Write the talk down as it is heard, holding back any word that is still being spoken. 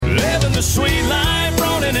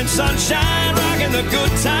morning sunshine, rocking the good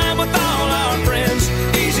time with all our friends.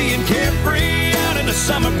 Easy and carefree, out in the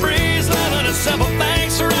summer breeze, loving a simple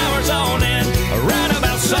things for hours on end. Right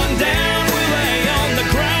about sundown, we lay on the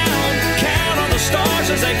ground, count on the stars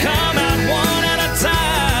as they come out one at a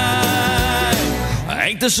time.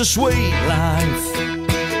 Ain't this a sweet life?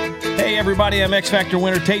 Hey everybody, I'm X Factor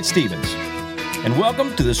winner Tate Stevens, and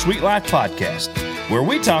welcome to the Sweet Life Podcast, where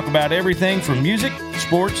we talk about everything from music,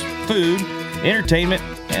 sports, food, entertainment,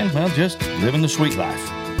 and, well, just living the sweet life.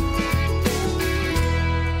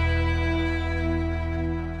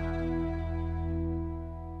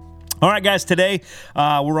 All right, guys, today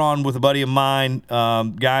we're on with a buddy of mine.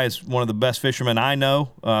 Guy is one of the best fishermen I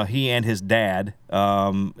know, he and his dad,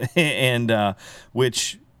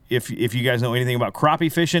 which... If you guys know anything about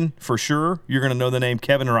crappie fishing, for sure, you're going to know the name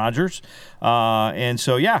Kevin Rogers. And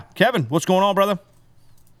so, yeah, Kevin, what's going on, brother?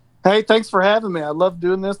 Hey, thanks for having me. I love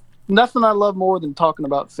doing this. Nothing I love more than talking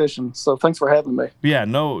about fishing. So thanks for having me. Yeah,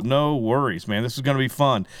 no worries, man. This is going to be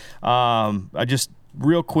fun.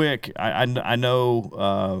 Real quick, I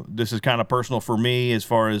know this is kind of personal for me as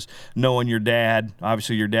far as knowing your dad.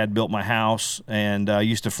 Obviously, your dad built my house, and I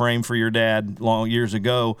used to frame for your dad years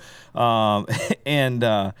ago. And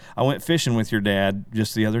I went fishing with your dad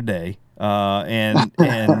just the other day. And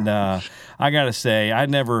I gotta say, I've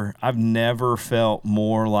never felt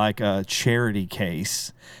more like a charity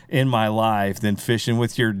case in my life than fishing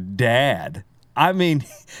with your dad. I mean,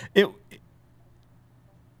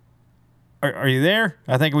 Are you there?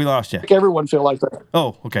 I think we lost you. I think everyone feel like that.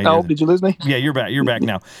 Oh, okay. Oh, did you lose me? Yeah, you're back. You're back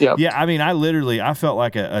now. Yeah. Yeah, I mean, I felt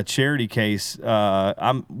like a charity case.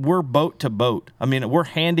 We're boat to boat. I mean, we're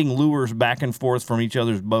handing lures back and forth from each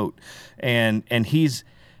other's boat. And he's,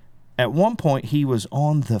 at one point, he was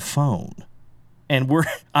on the phone. And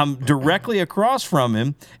I'm directly across from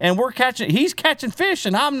him, and he's catching fish,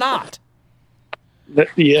 and I'm not.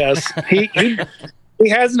 Yes. He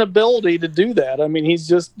has an ability to do that. I mean,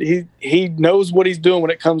 he knows what he's doing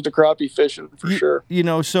when it comes to crappie fishing, for sure. And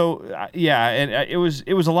it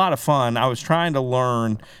was a lot of fun. I was trying to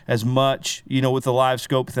learn as much, with the live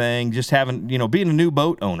scope thing, just having, being a new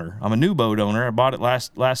boat owner. I'm a new boat owner. I bought it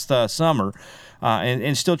last summer,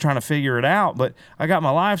 and still trying to figure it out. But I got my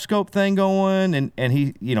live scope thing going, and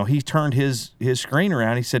he turned his screen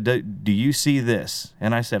around. He said, "Do you see this?"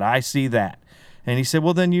 And I said, "I see that." And he said,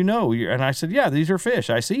 "Well, then and I said, "Yeah, these are fish.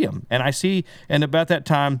 I see them." And about that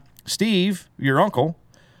time, Steve, your uncle,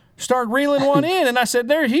 started reeling one in. And I said,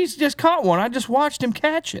 "There, he's just caught one. I just watched him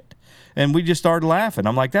catch it." And we just started laughing.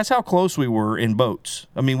 I'm like, that's how close we were in boats.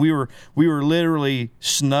 I mean, we were literally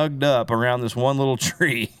snugged up around this one little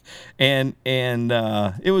tree, and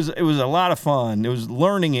it was a lot of fun. It was a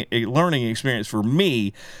learning experience for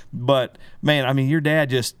me. But man, I mean, your dad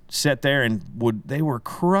just sat there and they were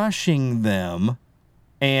crushing them.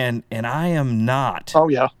 And I am not. Oh,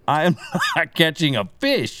 yeah. I am not catching a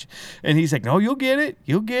fish. And he's like, "No, you'll get it.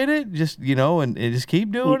 You'll get it. Just, and just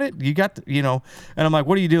keep doing it. You got And I'm like,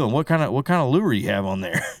 "What are you doing? What kind of lure you have on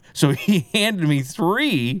there?" So he handed me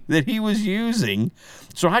 3 that he was using.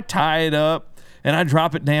 So I tie it up and I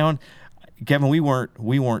drop it down. Kevin, we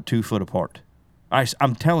weren't 2 foot apart.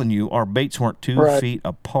 I'm telling you, our baits weren't 2 feet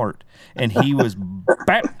apart. And he was,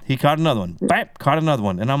 bap, he caught another one. Bap, caught another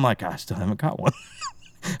one. And I'm like, I still haven't caught one.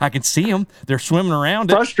 I can see them. They're swimming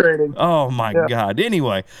around it. Frustrating. Oh, my God.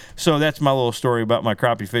 Anyway, so that's my little story about my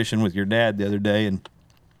crappie fishing with your dad the other day.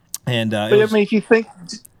 If you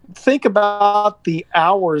think about the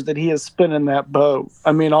hours that he has spent in that boat,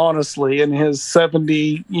 I mean, honestly, in his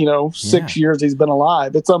 6 years he's been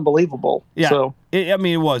alive, it's unbelievable. Yeah. So. It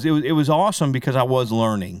was awesome because I was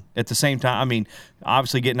learning at the same time. I mean,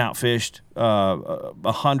 obviously getting outfished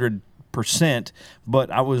 100%,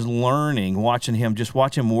 but I was learning, watch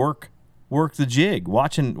him work the jig,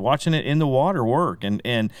 watching it in the water work, and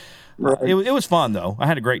right. It was fun though. I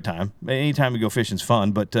had a great time. Anytime we go fishing's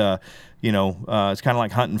fun, but it's kind of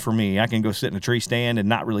like hunting for me. I can go sit in a tree stand and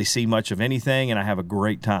not really see much of anything, and I have a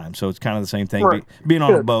great time. So it's kind of the same thing, right. being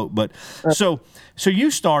on a boat. But so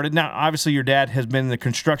you started. Now, obviously, your dad has been in the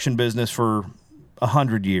construction business for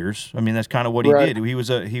 100 years. I mean, that's kind of what he did. He was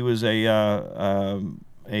a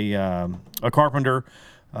carpenter,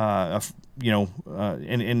 and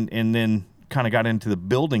then kind of got into the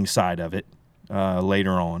building side of it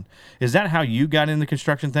later on. Is that how you got in the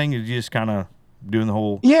construction thing? Did you just kind of doing the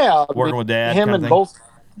whole working with dad? Him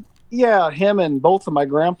and both of my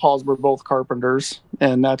grandpas were both carpenters,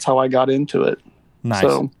 and that's how I got into it. Nice.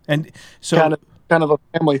 So kind of a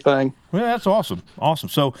family thing. Well, that's awesome.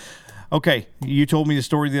 So Okay, you told me the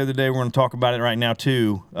story the other day. We're going to talk about it right now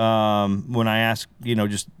too. When I asked,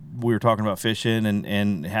 just we were talking about fishing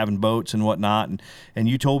and having boats and whatnot, and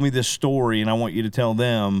you told me this story, and I want you to tell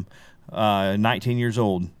them. 19 years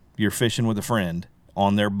old, you're fishing with a friend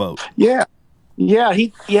on their boat. Yeah.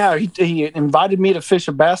 He invited me to fish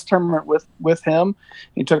a bass tournament with him.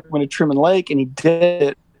 He took me to Truman Lake, and he did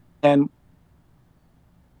it and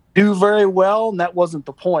do very well. And that wasn't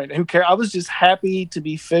the point. Who cares? I was just happy to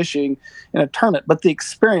be fishing in a tournament. But the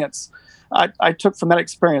experience I took from that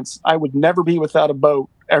experience, I would never be without a boat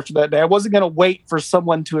after that day. I wasn't going to wait for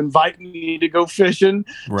someone to invite me to go fishing.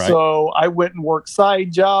 Right. So I went and worked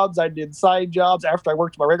side jobs. I did side jobs after I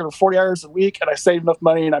worked my regular 40 hours a week, and I saved enough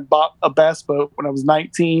money and I bought a bass boat when I was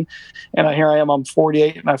 19. And here I am, I'm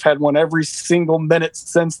 48, and I've had one every single minute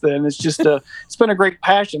since then. It's just it's been a great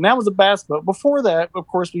passion. That was a bass boat. Before that, of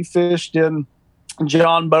course, we fished in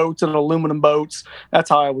John boats and aluminum boats. That's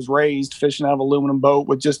how I was raised, fishing out of aluminum boat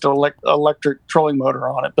with just an electric trolling motor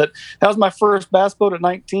on it. But that was my first bass boat at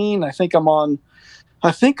 19. I think I'm on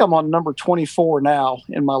number 24 now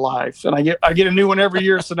in my life, and I get a new one every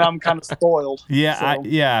year. So now I'm kind of spoiled.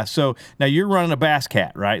 Yeah. So now you're running a Bass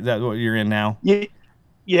Cat, right? That's what you're in now.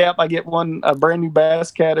 Yeah. I get a brand new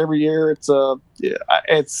Bass Cat every year.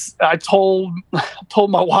 I told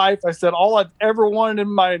my wife, I said, all I've ever wanted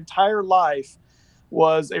in my entire life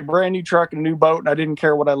was a brand new truck and a new boat, and I didn't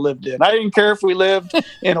care what I lived in. I didn't care if we lived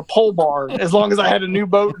in a pole barn as long as I had a new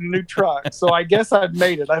boat and a new truck. So I guess I've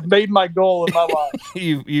made it. I've made my goal in my life.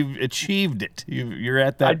 You've achieved it. You're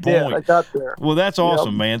at that point. I got there. Well, that's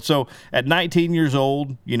awesome, man. So at 19 years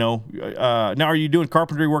old, now are you doing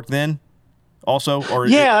carpentry work then also? Or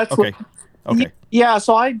yeah. Okay. Yeah.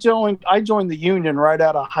 So I joined the union right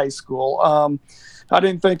out of high school. I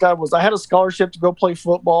didn't think I had a scholarship to go play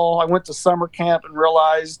football. I went to summer camp and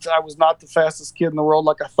realized I was not the fastest kid in the world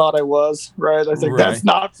like I thought I was, right? I think that's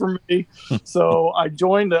not for me. So I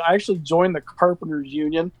actually joined the Carpenters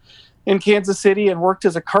Union in Kansas City and worked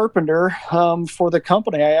as a carpenter for the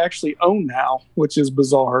company I actually own now, which is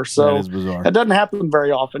bizarre. So that is bizarre. It doesn't happen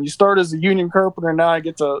very often. You start as a union carpenter, and now I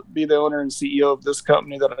get to be the owner and CEO of this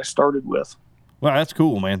company that I started with. Well, that's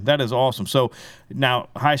cool, man. That is awesome. So now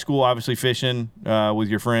high school, obviously fishing with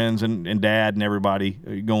your friends and dad and everybody,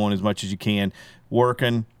 going as much as you can,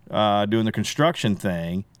 working, doing the construction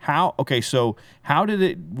thing. So how did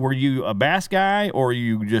it, were you a bass guy, or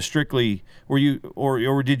you just strictly,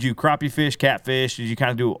 or did you crappie fish, catfish? Did you kind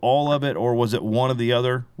of do all of it, or was it one or the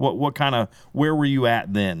other? Where were you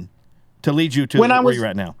at then to lead you to where you're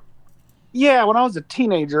at now? Yeah, when I was a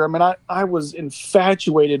teenager, I was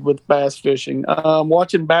infatuated with bass fishing.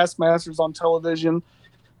 Watching Bassmasters on television,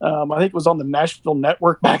 I think it was on the Nashville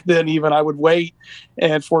Network back then. Even I would wait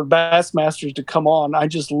and for Bassmasters to come on. I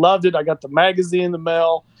just loved it. I got the magazine in the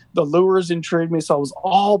mail. The lures intrigued me, so I was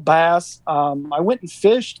all bass. I went and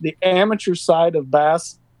fished the amateur side of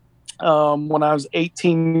bass when I was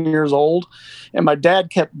 18 years old, and my dad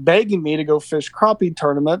kept begging me to go fish crappie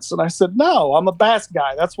tournaments, and I said, no, I'm a bass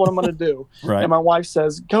guy. That's what I'm going to do. Right. And my wife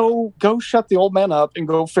says, go shut the old man up and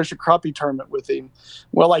go fish a crappie tournament with him.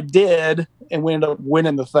 Well, I did, and we ended up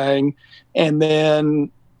winning the thing. And then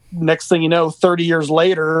next thing you know, 30 years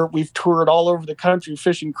later, we've toured all over the country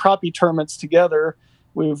fishing crappie tournaments together.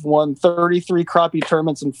 We've won 33 crappie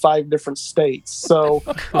tournaments in 5 different states. So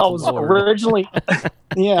I was originally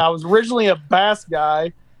a bass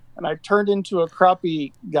guy, and I turned into a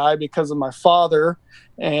crappie guy because of my father.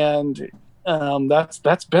 And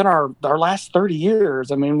that's been our last 30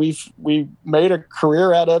 years. I mean, we made a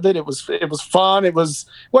career out of it. It was fun. It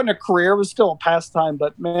wasn't a career. It was still a pastime,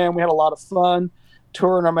 but man, we had a lot of fun.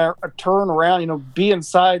 Touring around, be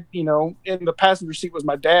inside, in the passenger seat was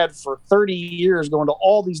my dad for 30 years, going to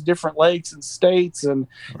all these different lakes and states. And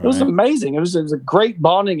It was amazing. It was a great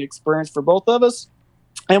bonding experience for both of us.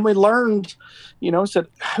 And we learned, said,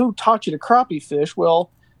 who taught you to crappie fish? Well,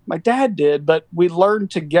 my dad did, but we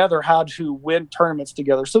learned together how to win tournaments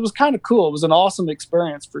together. So it was kind of cool. It was an awesome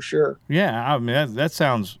experience for sure. Yeah. I mean, that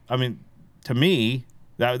sounds, to me,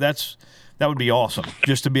 that would be awesome,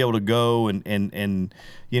 just to be able to go and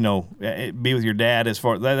be with your dad.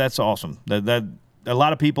 That's awesome. That a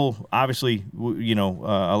lot of people, obviously, a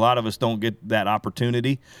lot of us don't get that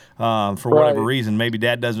opportunity for whatever reason. Maybe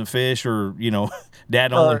dad doesn't fish, or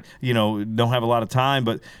dad only don't have a lot of time.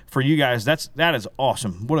 But for you guys, that is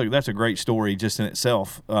awesome. That's a great story just in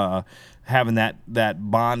itself. Having that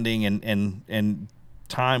bonding and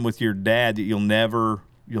time with your dad that you'll never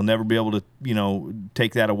be able to,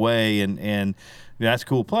 take that away, and that's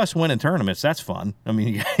cool. Plus, winning tournaments, that's fun. I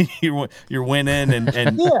mean, you're winning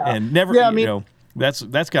and never,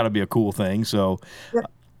 that's got to be a cool thing. So,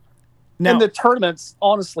 And the tournaments,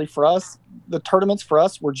 honestly, for us,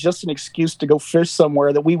 were just an excuse to go fish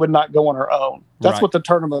somewhere that we would not go on our own. That's what the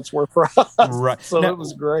tournaments were for us. Right. So now, it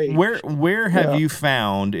was great. Where have you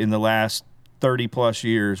found in the last 30 plus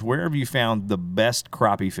years, where have you found the best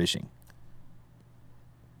crappie fishing?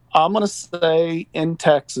 I'm going to say in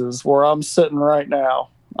Texas, where I'm sitting right now.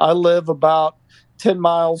 I live about 10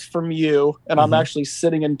 miles from you, and I'm actually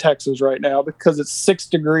sitting in Texas right now because it's 6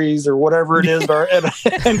 degrees or whatever it is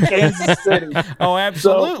in Kansas City. Oh,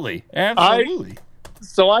 absolutely. Absolutely.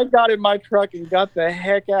 So I got in my truck and got the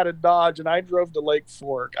heck out of Dodge, and I drove to Lake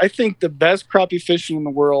Fork. I think the best crappie fishing in the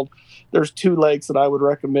world, there's 2 lakes that I would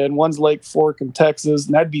recommend. One's Lake Fork in Texas,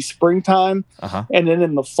 and that'd be springtime. And then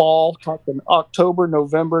in the fall, talking October,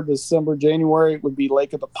 November, December, January, it would be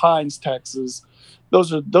Lake of the Pines, Texas.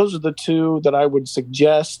 Those are the 2 that I would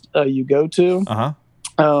suggest you go to.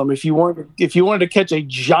 If you wanted to catch a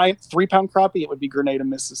giant 3-pound crappie, it would be Grenada,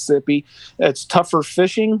 Mississippi. It's tougher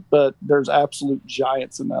fishing, but there's absolute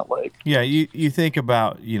giants in that lake. Yeah, you think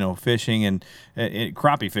about fishing and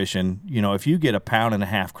crappie fishing. If you get a 1.5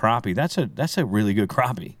 pound crappie, that's a really good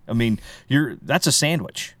crappie. I mean, that's a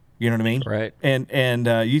sandwich. You know what I mean? Right. And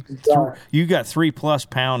you got 3+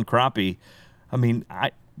 pound crappie. I mean,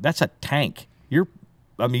 that's a tank. You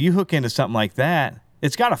hook into something like that,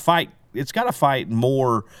 it's got to fight. It's got to fight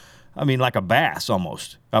more. I mean, like a bass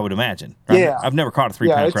almost, I would imagine. Right? Yeah. I've never caught a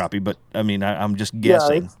 3-pound crappie, but I mean, I'm just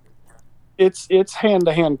guessing. Yeah, it's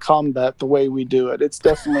hand-to-hand combat the way we do it. It's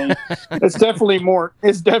definitely more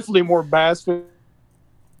bass fishing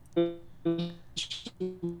than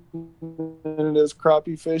it is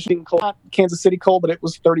crappie fishing. Kansas City cold, but it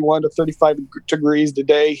was 31 to 35 degrees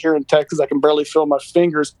today here in Texas. I can barely feel my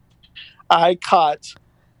fingers. I caught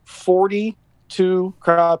 42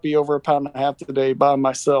 crappie over 1.5 pounds today by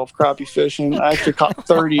myself, crappie fishing. I actually caught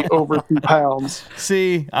 30 over 2 pounds.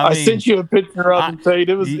 See, I sent you a picture of it, Tate.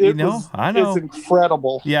 I know. It's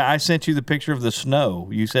incredible. Yeah, I sent you the picture of the snow.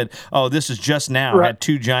 You said, "Oh, this is just now." Right. I had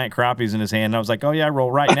 2 giant crappies in his hand. And I was like, "Oh yeah,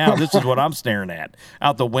 roll right now. This is what I'm staring at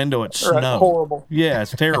out the window. It's snow. Right. Horrible. Yeah,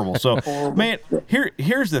 it's terrible." So, man,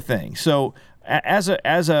 here's the thing. So, as a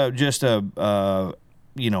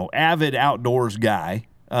avid outdoors guy.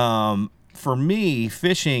 For me,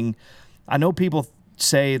 fishing, I know people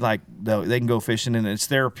say like they can go fishing and it's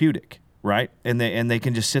therapeutic, right? And they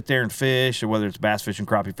can just sit there and fish, or whether it's bass fishing,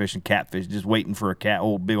 crappie fishing, catfish, just waiting for a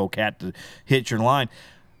big old cat to hit your line.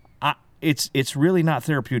 It's really not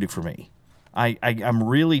therapeutic for me. I'm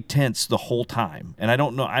really tense the whole time, and I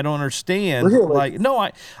don't understand. Really?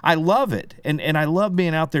 I love it, and I love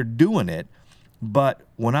being out there doing it, but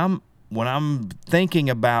when I'm thinking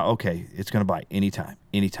about, okay, it's going to bite anytime.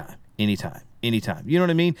 You know what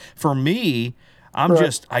I mean? For me,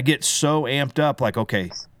 I get so amped up, like, okay,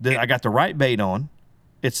 I got the right bait on.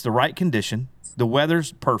 It's the right condition. The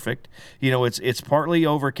weather's perfect. It's partly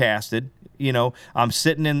overcasted. I'm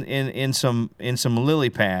sitting in some lily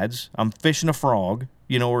pads. I'm fishing a frog,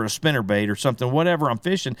 or a spinnerbait or something, whatever I'm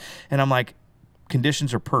fishing. And I'm like,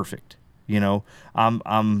 conditions are perfect.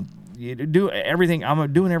 I'm doing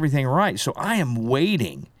everything right. So I am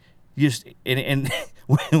waiting. And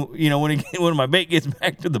when my bait gets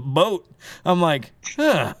back to the boat, I'm like,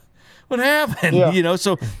 what happened? Yeah.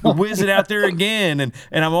 So whiz it out there again, and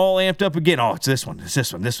I'm all amped up again. Oh, it's this one.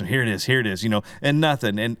 Here it is. And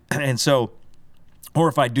nothing. And so, or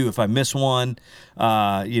if I miss one,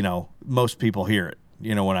 most people hear it.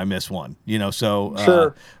 When I miss one, so,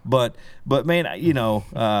 sure. But man,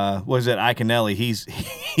 was it Iconelli?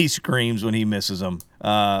 He screams when he misses them.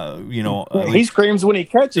 He screams when he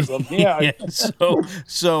catches them. Yeah.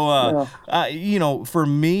 For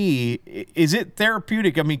me, is it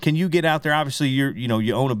therapeutic? I mean, can you get out there? Obviously,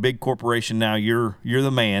 you own a big corporation now. You're the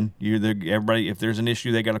man. Everybody. If there's an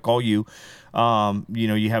issue, they got to call you.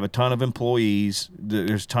 You have a ton of employees.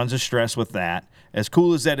 There's tons of stress with that. As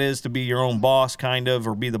cool as that is to be your own boss, kind of,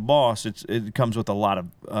 or be the boss, it comes with a lot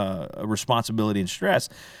of responsibility and stress.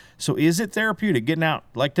 So is it therapeutic getting out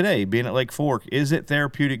like today, being at Lake Fork? Is it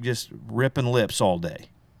therapeutic just ripping lips all day?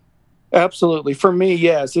 Absolutely. For me,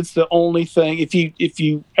 yes. It's the only thing. If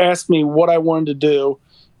you asked me what I wanted to do,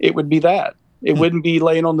 it would be that. It wouldn't be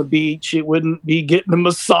laying on the beach. It wouldn't be getting a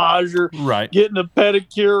massage or getting a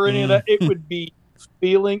pedicure or any of that. It would be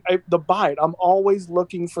feeling the bite. I'm always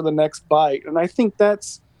looking for the next bite. And I think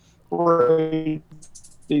that's where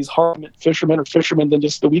these hard fishermen or fishermen than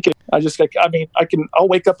just the weekend. I'll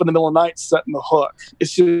wake up in the middle of the night setting the hook.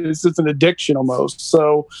 It's an addiction almost.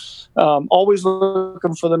 So always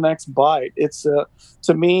looking for the next bite.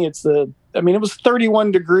 To me, it was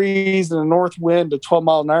 31 degrees and a north wind at 12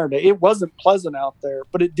 mile an hour day. It wasn't pleasant out there,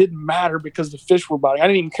 but it didn't matter because the fish were biting. I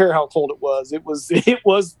didn't even care how cold it was. It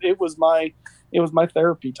was my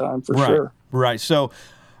therapy time for sure. Right. So,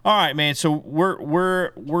 all right, man. So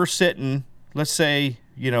we're sitting. Let's say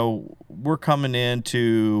we're coming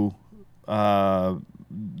into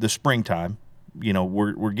the springtime.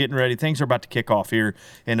 We're getting ready. Things are about to kick off here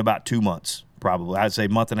in about 2 months, probably. I'd say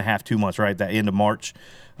month and a half, 2 months, right? That end of March.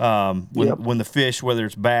 When the fish, whether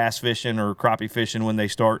it's bass fishing or crappie fishing, when they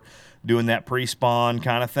start doing that pre-spawn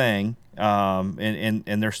kind of thing,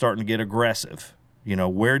 and they're starting to get aggressive.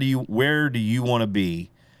 Where do you want to be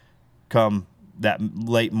come that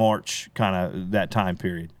late March kind of that time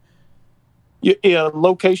period?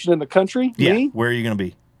 Location in the country? Yeah. Me? Where are you going to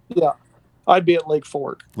be? Yeah. I'd be at Lake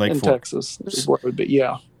Fork in Texas. Is where it would be.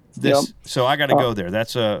 Yeah. So I got to go there.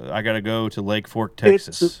 I got to go to Lake Fork,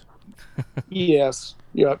 Texas. Yes.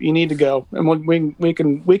 Yeah. You need to go, and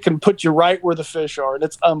we can put you right where the fish are, and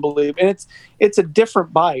it's unbelievable. And it's a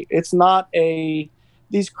different bite. It's not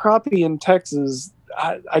these crappie in Texas.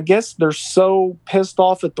 I guess they're so pissed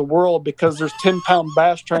off at the world because there's 10-pound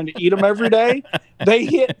bass trying to eat them every day. They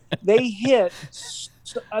hit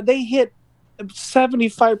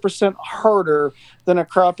 75% harder than a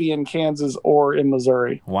crappie in Kansas or in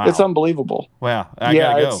Missouri. Wow. It's unbelievable. Wow. I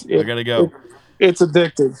gotta go. It's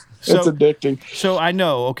addictive. It's addicting. So I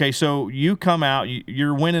know. Okay. So you come out,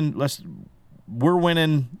 you're winning. We're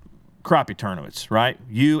winning crappie tournaments, right?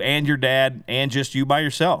 You and your dad and just you by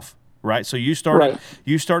yourself. Right. So you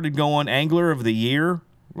started going angler of the year,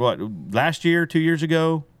 last year, 2 years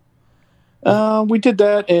ago? We did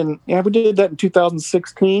that in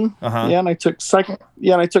 2016. Uh-huh. Yeah, and I took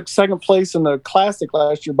second place in the classic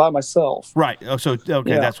last year by myself. Right. Oh, so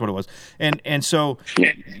okay, that's what it was. And so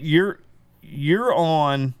you're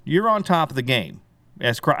on top of the game.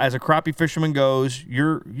 As a crappie fisherman goes,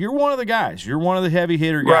 you're one of the guys. You're one of the heavy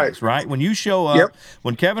hitter guys, right? When you show up,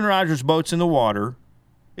 when Kevin Rogers' boat's in the water,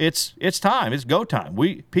 it's time. It's go time.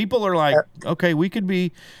 People are like, okay, we're going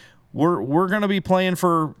to be playing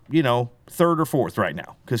for, third or fourth right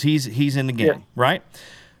now because he's in the game, right?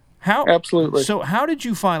 Absolutely. So how did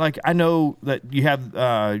you find, I know that you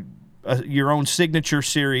have your own signature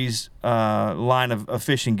series line of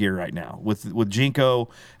fishing gear right now with Jinko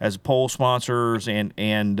as pole sponsors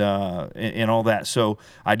and all that. So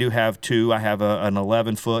I do have two. I have an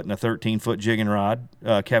 11-foot and a 13-foot jigging rod,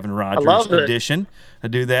 Kevin Rogers edition. I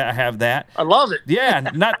do that. I have that. I love it. Yeah,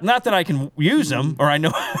 not that I can use them or I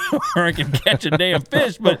know or I can catch a damn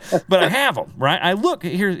fish, but I have them, right? I look.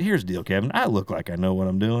 Here's the deal, Kevin. I look like I know what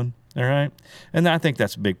I'm doing. All right, and I think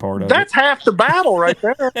that's a big part of it. That's half the battle right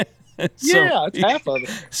there. It's half of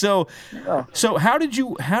it. So how did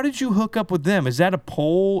you hook up with them? Is that a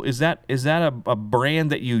pole? Is that a brand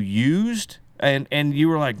that you used? And you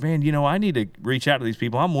were like, man, I need to reach out to these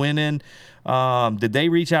people. I'm winning. Did they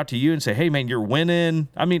reach out to you and say, hey, man, you're winning?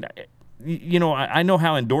 I mean, I know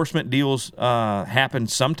how endorsement deals happen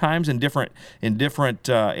sometimes in different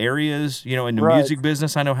areas. In the music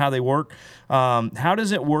business, I know how they work. How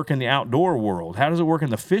does it work in the outdoor world? How does it work in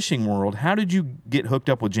the fishing world? How did you get hooked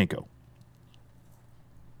up with Jinko?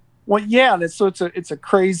 Well, yeah, and it's a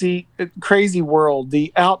crazy world,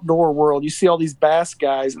 the outdoor world. You see all these bass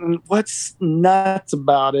guys, and what's nuts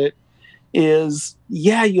about it is,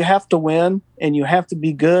 you have to win and you have to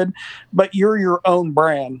be good, but you're your own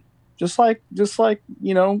brand. Just like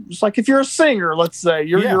if you're a singer, let's say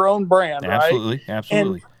you're your own brand, right?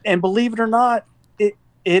 Absolutely. And believe it or not, it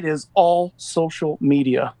is all social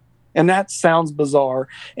media. And that sounds bizarre.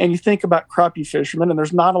 And you think about crappie fishermen, and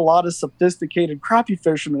there's not a lot of sophisticated crappie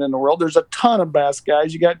fishermen in the world. There's a ton of bass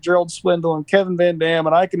guys. You got Gerald Swindle and Kevin Van Dam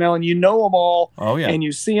and Ike and Ellen. You know them all. Oh, yeah. And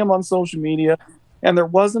you see them on social media. And there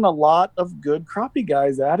wasn't a lot of good crappie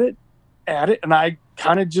guys at it. And I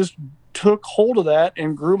kind of just took hold of that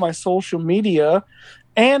and grew my social media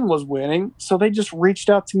and was winning. So they just reached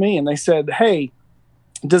out to me and they said, hey,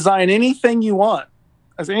 design anything you want.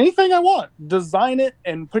 I said, anything I want, design it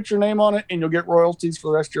and put your name on it and you'll get royalties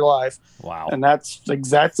for the rest of your life. Wow. And that's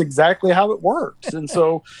exactly how it works. And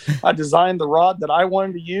so I designed the rod that I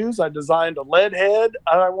wanted to use. I designed a lead head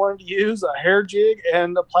I wanted to use, a hair jig,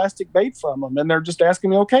 and a plastic bait from them. And they're just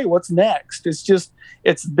asking me, okay, what's next? It's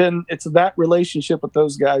that relationship with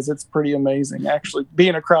those guys. It's pretty amazing, actually,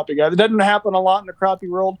 being a crappie guy. That doesn't happen a lot in the crappie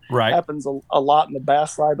world. Right. It happens a lot in the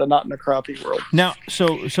bass side, but not in the crappie world. Now,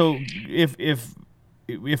 so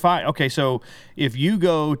so if you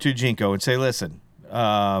go to Jinko and say, listen,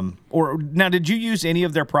 or now, did you use any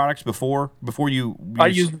of their products before you?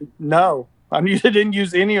 No. I didn't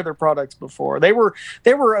use any of their products before. They were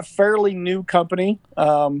a fairly new company.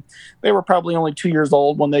 They were probably only 2 years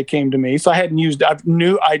old when they came to me, so I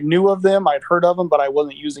knew of them. I'd heard of them, but I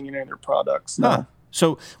wasn't using any of their products. No. Huh.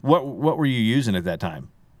 So what were you using at that time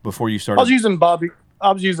before you started? I was using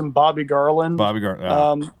Bobby Garland.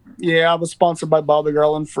 Yeah, I was sponsored by Bobby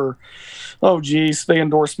Garland for, they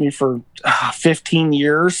endorsed me for 15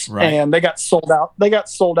 years, right. And they got sold out. They got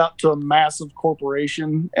sold out to a massive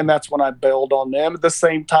corporation, and that's when I bailed on them. At the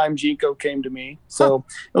same time, Jinko came to me, so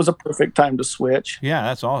It was a perfect time to switch. Yeah,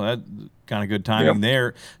 that's all. That kind of good timing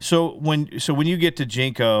there. So when you get to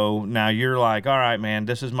Jinko, now you're like, all right, man,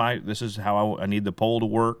 this is how I need the pole to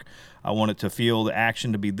work. I want it to feel the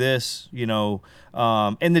action to be this, and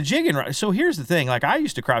the jigging. So here's the thing: like I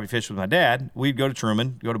used to crappie fish with my dad. We'd go to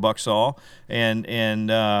Truman, go to Bucksaw, and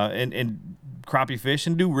crappie fish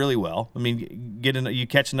and do really well. I mean, you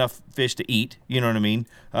catch enough fish to eat. You know what I mean?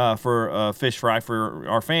 For a fish fry for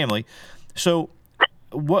our family. So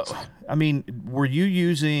were you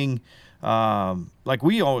using? I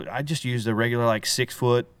just used a regular 6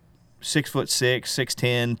 foot, 6'6",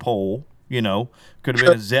 6'10" pole. Could have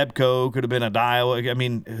been a Zebco, could have been a dial. I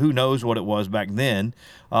mean, who knows what it was back then?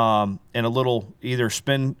 And a little either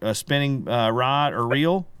spinning rod or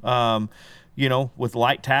reel, with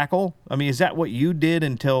light tackle. I mean, is that what you did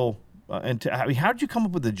until? How did you come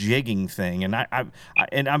up with the jigging thing? And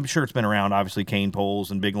I'm sure it's been around. Obviously, cane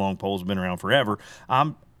poles and big long poles have been around forever.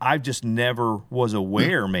 I just never was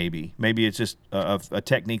aware. Maybe it's just a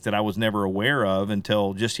technique that I was never aware of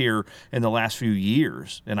until just here in the last few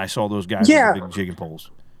years, and I saw those guys with the big jigging poles.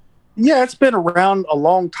 Yeah, it's been around a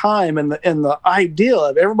long time, and the idea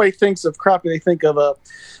of everybody thinks of crappie, they think of a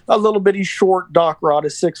little bitty short dock rod, a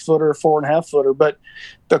 6 footer, 4.5 footer. But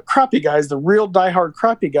the crappie guys, the real diehard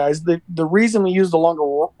crappie guys, the reason we used a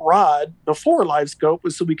longer rod before live scope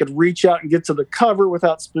was so we could reach out and get to the cover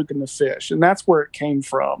without spooking the fish, and that's where it came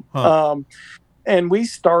from. Huh. And we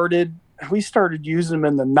started using them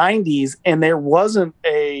in the 90s, and there wasn't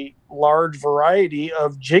a large variety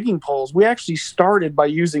of jigging poles. We actually started by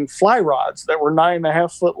using fly rods that were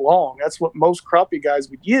 9.5 foot long. That's what most crappie guys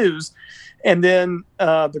would use. And then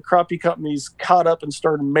the crappie companies caught up and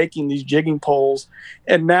started making these jigging poles.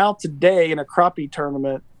 And now today in a crappie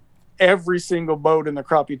tournament, every single boat in the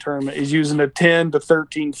crappie tournament is using a 10 to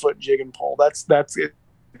 13 foot jigging pole. That's it.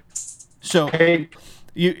 So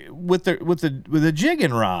you with the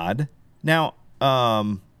jigging rod now.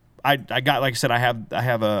 I got, like I said, I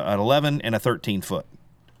have an 11 and a 13 foot.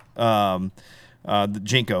 The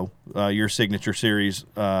Jinko, your signature series,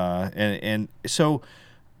 and so,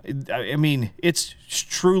 I mean, it's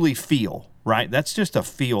truly feel, right? That's just a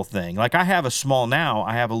feel thing. Like I have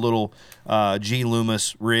I have a little G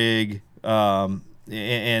Loomis rig, and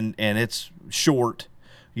it's short,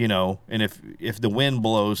 and if the wind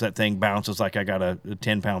blows, that thing bounces like I got a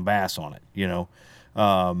 10-pound bass on it,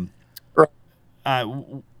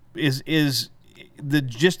 is the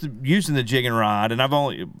just using the jigging rod, and I've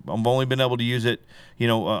only been able to use it,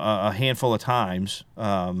 a handful of times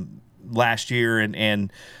last year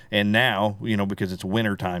and now, because it's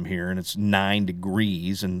winter time here and it's 9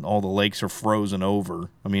 degrees and all the lakes are frozen over.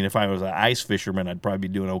 I mean, if I was an ice fisherman, I'd probably be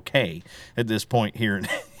doing okay at this point here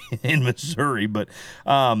in Missouri. But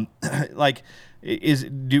were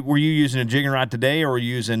you using a jigging rod today, or were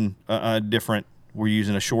you using were you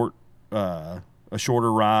using a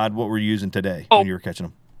shorter rod? What were you using today when you were catching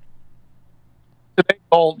them?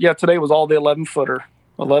 Today was all the 11 footer.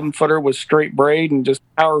 11 footer was straight braid and just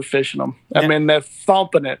power fishing them. I mean, they're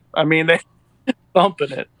thumping it.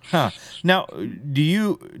 Huh. Now, do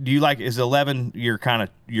you like, is 11 your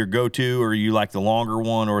go-to, or you like the longer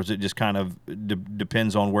one, or is it just kind of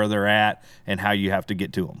depends on where they're at and how you have to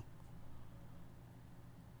get to them?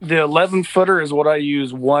 The 11 footer is what I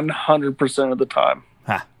use 100% of the time.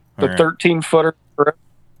 Huh. The 13 footer, I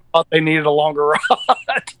thought they needed a longer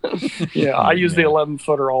rod. Yeah, I use the 11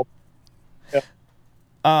 footer all.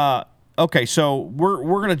 Yeah. Okay, so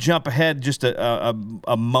we're gonna jump ahead just a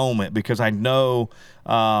moment, because I know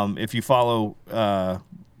if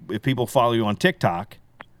people follow you on TikTok,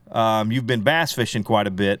 you've been bass fishing quite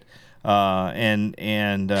a bit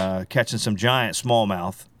and catching some giant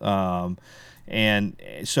smallmouth.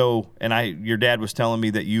 Your dad was telling me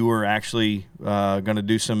that you were actually going to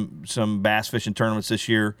do some bass fishing tournaments this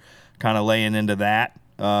year, kind of laying into that.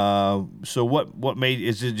 So what made,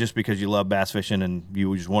 is it just because you love bass fishing and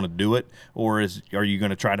you just want to do it, or are you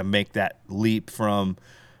going to try to make that leap from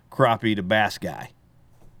crappie to bass guy?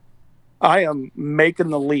 I am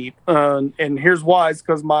making the leap. And here's why. It's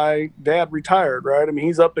because my dad retired, right? I mean,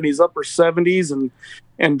 he's up in his upper 70s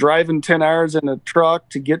and driving 10 hours in a truck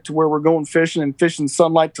to get to where we're going fishing and fishing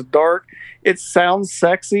sunlight to dark. It sounds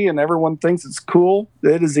sexy and everyone thinks it's cool.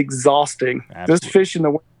 It is exhausting. Absolutely. This fishing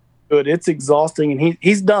the way good, it's exhausting. And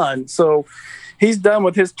he's done. So he's done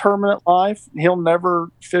with his tournament life. He'll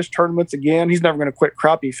never fish tournaments again. He's never going to quit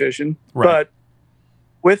crappie fishing. Right. But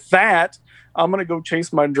with that, I'm going to go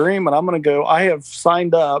chase my dream, and I have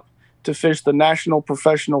signed up to fish the National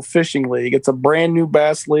Professional Fishing League. It's a brand new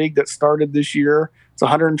bass league that started this year. It's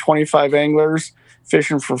 125 anglers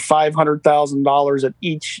fishing for $500,000 at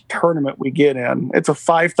each tournament we get in. It's a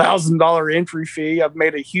 $5,000 entry fee. I've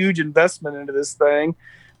made a huge investment into this thing.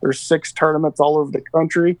 There's 6 tournaments all over the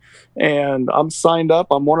country, and I'm signed up.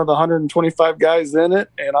 I'm one of the 125 guys in it,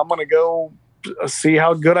 and I'm going to go see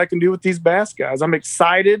how good I can do with these bass guys. I'm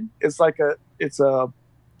excited.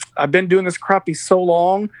 I've been doing this crappie so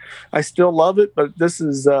long. I still love it, but this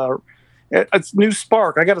is it's new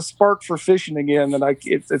spark. I got a spark for fishing again that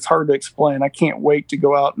it's hard to explain. I can't wait to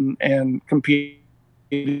go out and compete.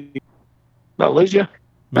 Did I lose you?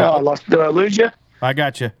 No, did I lose you? I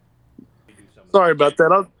got you. Sorry about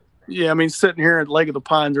that. Sitting here at Lake of the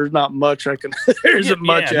Pines, there's not much I can. There isn't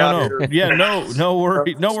much out here. Yeah, no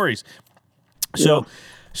worries. So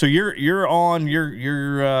you're on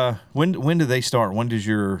your when do they start? When does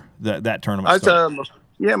that tournament start?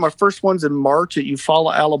 My first one's in March at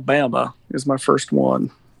Eufaula, Alabama is my first one.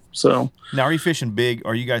 So now, are you fishing big?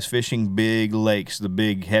 Are you guys fishing big lakes, the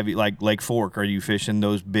big heavy like Lake Fork? Are you fishing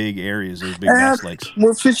those big areas, those big bass lakes?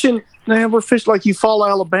 We're fishing like Eufaula,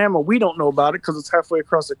 Alabama. We don't know about it because it's halfway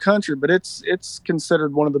across the country, but it's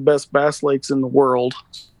considered one of the best bass lakes in the world.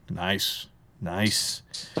 Nice.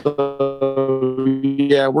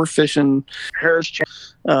 We're fishing Harris.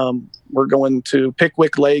 We're going to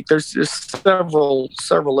Pickwick Lake. There's just several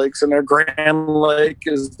lakes in there. Grand Lake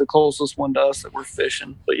is the closest one to us that we're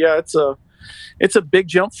fishing. But yeah, it's a big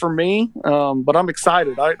jump for me. But I'm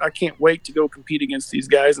excited. I can't wait to go compete against these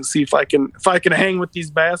guys and see if I can hang with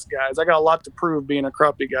these bass guys. I got a lot to prove being a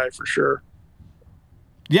crappie guy for sure.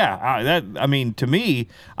 Yeah, to me,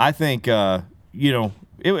 I think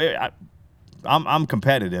I'm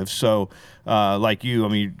competitive, so like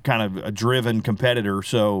you, kind of a driven competitor.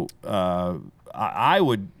 So that'd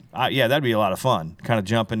be a lot of fun. Kind of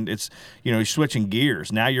jumping. It's you're switching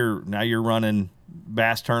gears. Now you're running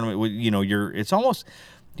bass tournament. It's almost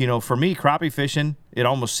for me crappie fishing. It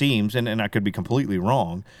almost seems, and I could be completely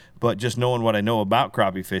wrong, but just knowing what I know about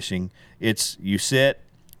crappie fishing, it's you sit.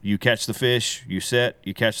 You catch the fish, you sit,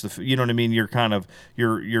 you catch the. You know what I mean? You're kind of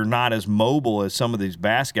you're not as mobile as some of these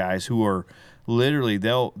bass guys who are literally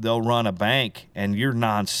they'll run a bank and you're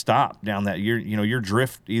nonstop down that. You're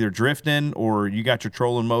either drifting or you got your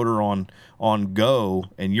trolling motor on go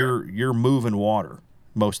and you're moving water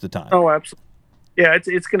most of the time. Oh, absolutely. Yeah,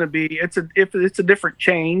 it's going to be it's a different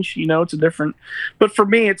change, it's a different, but for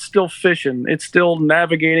me it's still fishing. It's still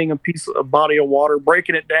navigating a body of water,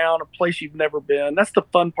 breaking it down, a place you've never been. That's the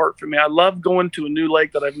fun part for me. I love going to a new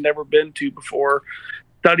lake that I've never been to before,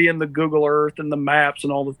 studying the Google Earth and the maps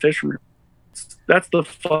and all the fishermen. That's the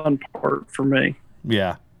fun part for me.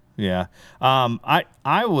 Yeah.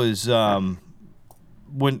 I was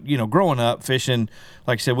when growing up fishing,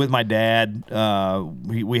 like I said, with my dad.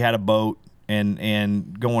 We had a boat.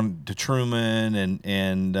 And going to Truman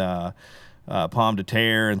and Pomme de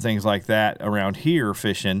Terre and things like that around here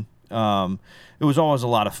fishing, it was always a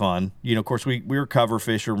lot of fun. Of course, we were cover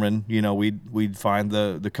fishermen. We'd find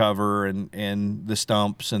the cover and the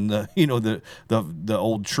stumps and the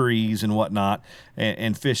old trees and whatnot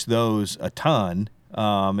and fish those a ton.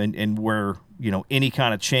 And where any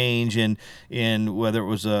kind of change in whether it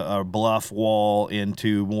was a bluff wall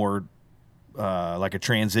into more like a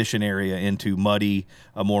transition area into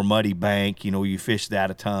a more muddy bank. You fish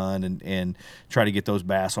that a ton and try to get those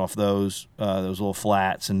bass off those little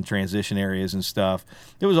flats and transition areas and stuff.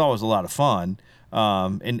 It was always a lot of fun.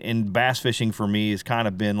 And bass fishing for me has kind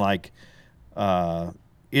of been like,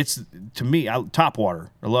 it's to me, topwater.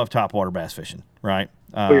 I love topwater bass fishing. Right.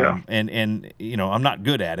 And I'm not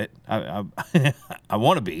good at it. I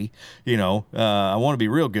want to be, I want to be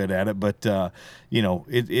real good at it, but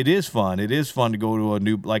it is fun. It is fun to go to a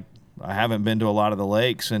new, like I haven't been to a lot of the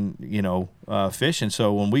lakes and, fishing.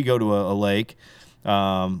 So when we go to a lake,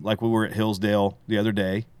 like we were at Hillsdale the other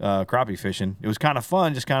day, crappie fishing, it was kind of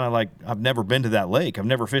fun. Just kind of like, I've never been to that lake. I've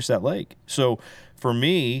never fished that lake. So for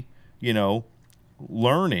me, getting to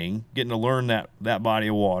learn that body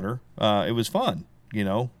of water, it was fun.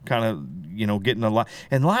 Kind of, getting a lot.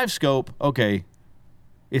 And live scope, okay,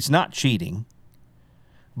 it's not cheating,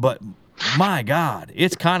 but my God,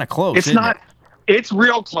 it's kind of close. It's not. It's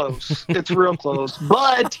real close. It's real close.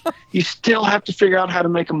 But you still have to figure out how to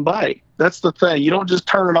make them bite. That's the thing. You don't just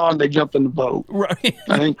turn it on, they jump in the boat. Right.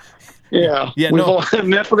 I think. Yeah. And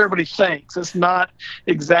that's what everybody thinks. It's not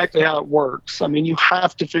exactly how it works. I mean, you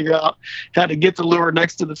have to figure out how to get the lure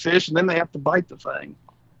next to the fish, and then they have to bite the thing.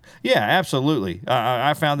 Yeah, absolutely.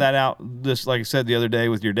 I found that out this, like I said, the other day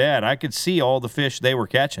with your dad. I could see all the fish they were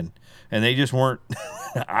catching, and they just weren't.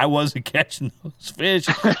 I wasn't catching those fish,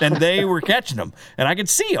 and they were catching them, and I could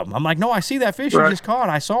see them. I'm like, no, I see that fish you just caught.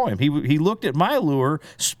 I saw him. He looked at my lure,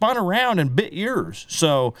 spun around, and bit yours.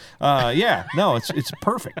 So, it's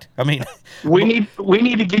perfect. I mean, we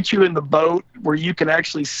need to get you in the boat where you can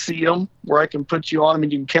actually see them, where I can put you on them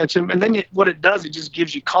and you can catch them. And then what it does, it just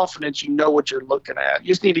gives you confidence. You know what you're looking at. You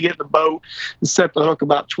just need to get in the boat and set the hook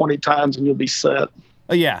about 20 times, and you'll be set.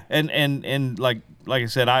 Yeah, and like I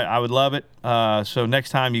said, I would love it. So next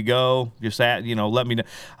time you go, just let me know.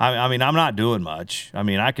 I mean, I'm not doing much. I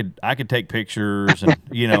mean, I could take pictures, and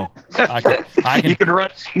I can. You can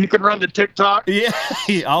run the TikTok. Yeah,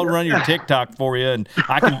 I'll run your TikTok for you, and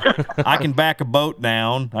I can back a boat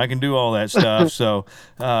down. I can do all that stuff. So,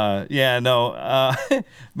 man,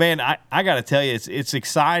 I got to tell you, it's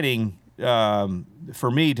exciting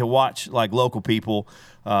for me to watch like local people.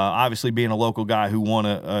 Obviously, being a local guy who won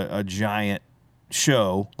a giant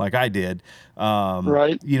show like I did,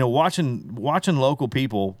 right? Watching local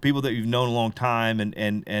people that you've known a long time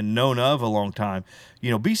and known of a long time,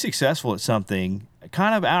 be successful at something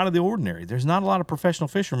kind of out of the ordinary. There's not a lot of professional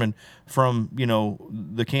fishermen from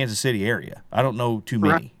the Kansas City area. I don't know too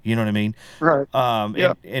many. Right. You know what I mean? Right.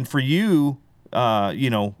 And for you,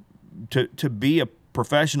 to be a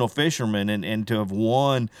professional fisherman and to have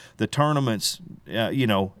won the tournaments,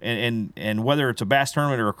 and whether it's a bass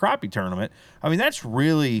tournament or a crappie tournament, I mean, that's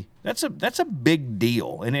a big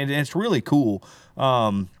deal, and it's really cool.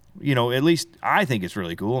 At least I think it's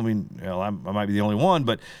really cool. I mean, I might be the only one,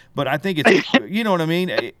 but I think it's, you know what I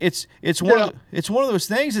mean? It's one of those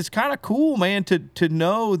things. It's kind of cool, man, to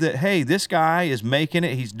know that, hey, this guy is making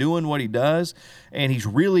it. He's doing what he does, and he's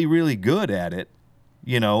really, really good at it.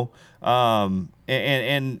 And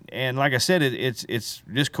like I said, it's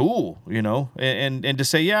just cool, and to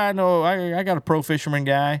say, yeah, I know, I got a pro fisherman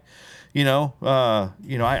guy, I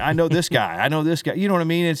know this guy, you know what I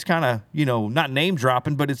mean? It's kind of, not name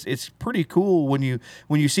dropping, but it's pretty cool when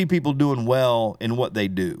you see people doing well in what they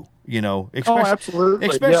do. Absolutely.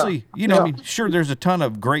 Especially, I mean, sure, there's a ton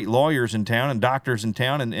of great lawyers in town and doctors in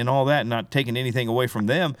town and all that, not taking anything away from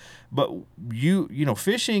them. But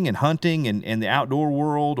fishing and hunting and the outdoor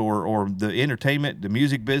world or the entertainment, the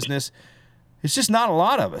music business, it's just not a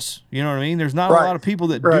lot of us. You know what I mean? There's not a lot of people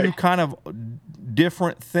that do kind of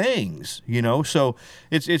different things, so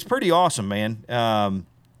it's pretty awesome, man.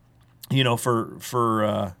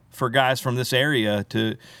 For guys from this area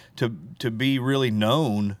to be really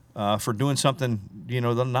known for doing something that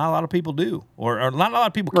not a lot of people do, or not a lot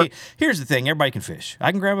of people can. Here's the thing: everybody can fish.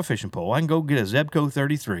 I can grab a fishing pole. I can go get a Zebco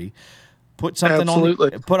 33, put something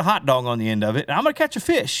put a hot dog on the end of it, and I'm gonna catch a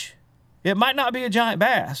fish. It might not be a giant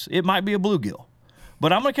bass. It might be a bluegill,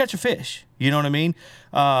 but I'm gonna catch a fish. You know what I mean?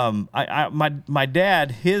 My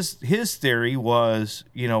dad, his theory was,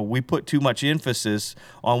 we put too much emphasis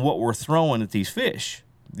on what we're throwing at these fish.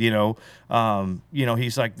 He's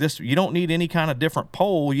like, this, you don't need any kind of different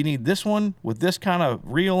pole. You need this one with this kind of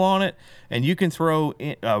reel on it, and you can throw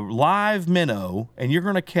a live minnow, and you're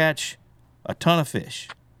going to catch a ton of fish.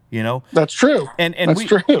 That's true. And that's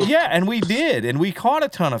true. Yeah, and we did, and we caught a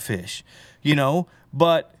ton of fish.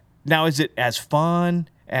 But now is it as fun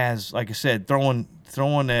as, like I said, throwing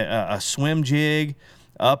a swim jig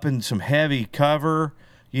up in some heavy cover?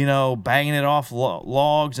 Banging it off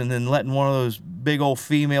logs and then letting one of those big old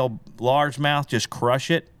female largemouth just crush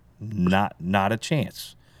it? Not a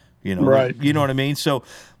chance. Right. You know what I mean? So,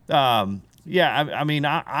 I mean,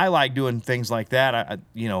 I like doing things like that.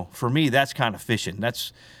 For me, that's kind of fishing.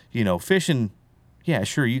 That's, fishing. Yeah,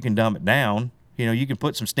 sure, you can dumb it down. You can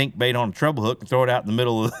put some stink bait on a treble hook and throw it out in the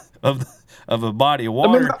middle of a body of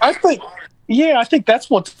water. I think that's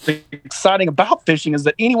what's exciting about fishing is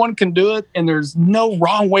that anyone can do it, and there's no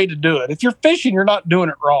wrong way to do it. If you're fishing, you're not doing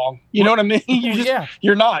it wrong. You know what I mean?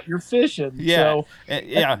 You're not. You're fishing. Yeah. So,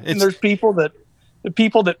 and there's people that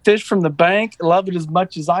fish from the bank love it as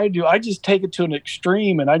much as I do. I just take it to an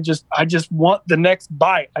extreme, and I just want the next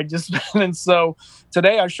bite. And so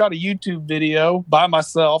today I shot a YouTube video by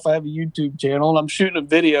myself. I have a YouTube channel, and I'm shooting a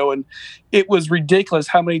video, and it was ridiculous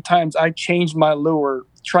how many times I changed my lure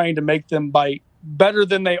trying to make them bite better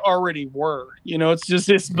than they already were.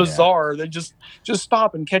 It's bizarre. They just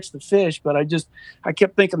stop and catch the fish. But I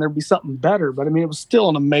kept thinking there'd be something better. But I mean, it was still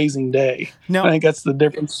an amazing day. Now, I think that's the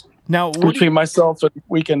difference between myself and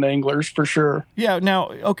weekend anglers for sure. Yeah. Now,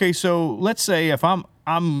 okay. So let's say if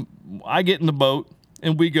I get in the boat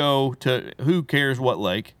and we go to who cares what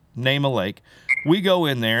lake, name a lake. We go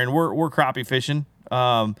in there and we're crappie fishing.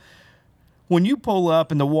 When you pull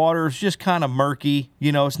up and the water's just kind of murky,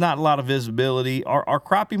 it's not a lot of visibility. Are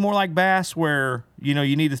crappie more like bass where, you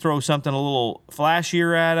need to throw something a little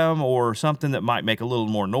flashier at them or something that might make a little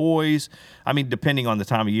more noise? I mean, depending on the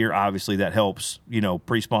time of year, obviously that helps,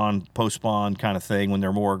 pre-spawn, post-spawn kind of thing when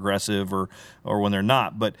they're more aggressive or when they're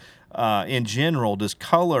not. But in general, does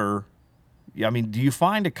color, do you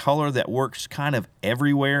find a color that works kind of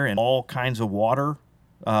everywhere in all kinds of water?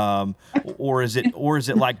 Or is it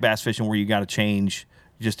like bass fishing where you got to change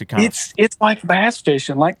just to kind of? It's like bass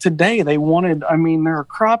fishing. Like today, they're a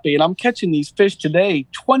crappie, and I'm catching these fish today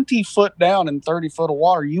 20 foot down in 30 foot of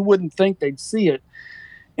water. You wouldn't think they'd see it,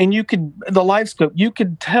 and the live scope, you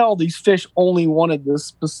could tell these fish only wanted this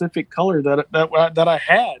specific color that I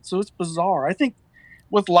had. So it's bizarre. I think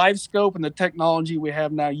with live scope and the technology we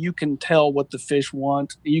have now, you can tell what the fish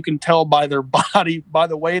want. You can tell by their body, by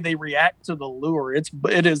the way they react to the lure.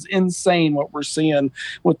 It is insane what we're seeing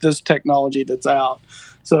with this technology that's out.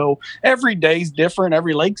 So every day's different.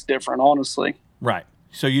 Every lake's different, honestly. Right.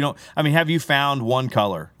 So have you found one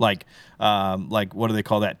color like what do they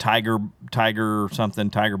call that? Tiger something,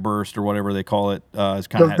 tiger burst or whatever they call it. It's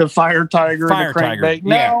kind of the fire tiger, the crankbait.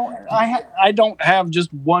 Yeah. No, I don't have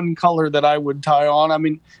just one color that I would tie on. I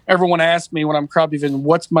mean, everyone asks me when I'm crappie fishing,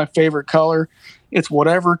 what's my favorite color? It's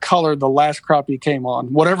whatever color the last crappie came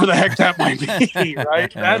on, whatever the heck that might be,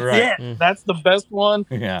 right? That's right. it. That's the best one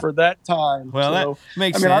for that time. Well, that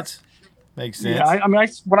makes sense. Makes sense. Yeah,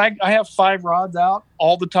 I have 5 rods out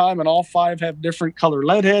all the time, and all 5 have different color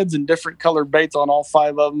lead heads and different color baits on all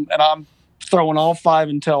 5 of them, and I'm throwing all 5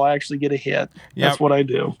 until I actually get a hit. That's what I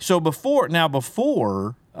do. So before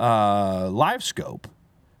live scope,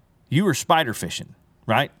 you were spider fishing,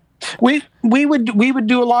 right? We would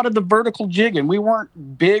do a lot of the vertical jigging. We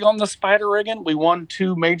weren't big on the spider rigging. We won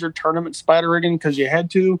 2 major tournament spider rigging because you had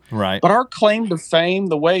to. Right. But our claim to fame,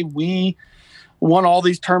 the way we won all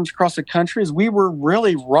these terms across the country, is we were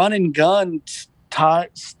really run and gun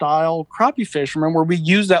style crappie fishermen, where we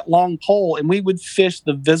used that long pole and we would fish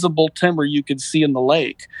the visible timber you could see in the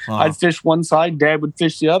lake. I'd fish one side, Dad would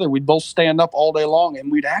fish the other. We'd both stand up all day long,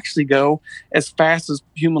 and we'd actually go as fast as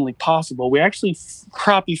humanly possible. We actually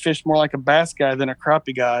crappie fished more like a bass guy than a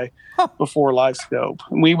crappie guy before live scope.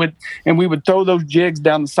 And we would throw those jigs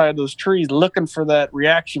down the side of those trees looking for that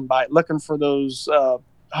reaction bite, looking for those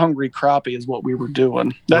hungry crappie is what we were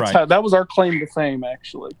doing. That was our claim to fame,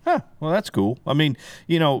 actually. Huh. Well, that's cool. I mean,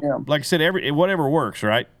 like I said, whatever works,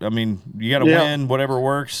 right? I mean, you got to win whatever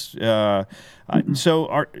works.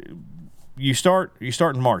 So you start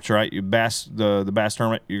in March, right? The bass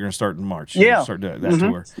tournament, you're going to start in March. Yeah. Start that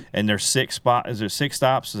tour. And there's 6 spots. Is there 6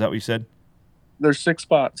 stops? Is that what you said? There's 6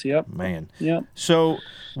 spots. Yep. Man. Yep. So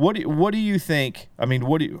what do you think? I mean,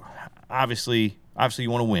 obviously you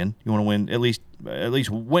want to win. You want to win at least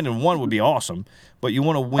winning one would be awesome, but you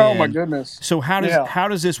want to win. Oh my goodness! So how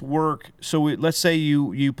does this work? So let's say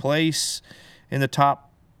you place in the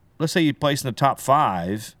top. Let's say you place in the top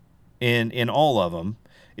 5 in all of them.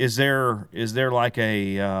 Is there like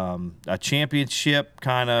a championship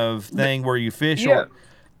kind of thing where you fish? Yeah. Or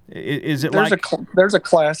is it there's a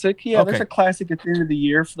classic? Yeah, okay. There's a classic at the end of the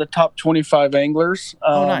year for the top 25 anglers.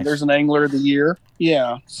 Nice. There's an angler of the year.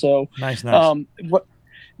 Yeah. So nice.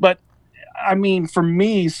 But I mean, for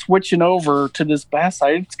me, switching over to this bass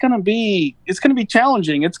side, it's gonna be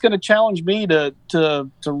challenging. It's gonna challenge me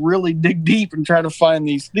to really dig deep and try to find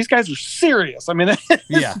these guys are serious. I mean, it's a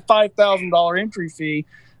 $5,000 entry fee.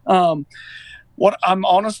 What I'm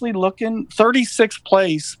honestly looking, 36th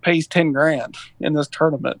place pays $10,000 in this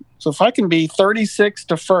tournament. So if I can be 36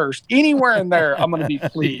 to first, anywhere in there, I'm going to be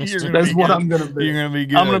pleased. That's what I'm going to be. You're going to be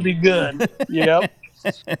good. I'm going to be good. Yep.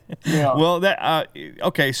 Yeah. Well,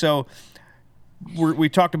 okay. So we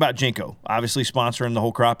talked about Jinko, obviously sponsoring the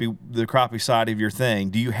whole crappie side of your thing.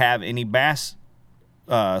 Do you have any bass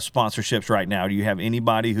sponsorships right now? Do you have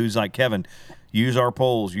anybody who's like, Kevin, use our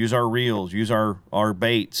poles, use our reels, use our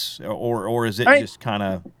baits, or is it just kind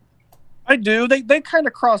of? I do. They kind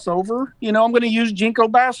of cross over. I'm going to use Jinko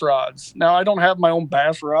bass rods. Now, I don't have my own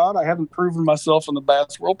bass rod. I haven't proven myself in the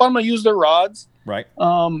bass world, but I'm going to use their rods. Right.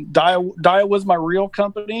 Dia was my reel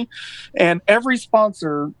company, and every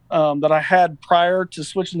sponsor that I had prior to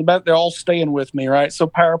switching to bass, they're all staying with me, right? So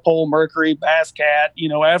Parapole, Mercury, Bass Cat,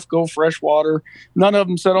 AFCO, Freshwater. None of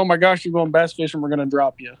them said, "Oh my gosh, you're going bass fishing, we're going to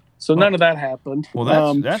drop you." So none of that happened.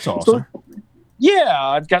 Well, that's awesome. So, yeah,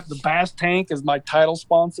 I've got the Bass Tank as my title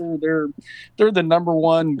sponsor. They're the number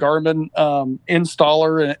one Garmin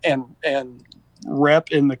installer and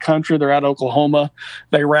rep in the country. They're out of Oklahoma.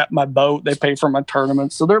 They wrap my boat. They pay for my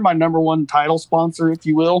tournaments. So they're my number one title sponsor, if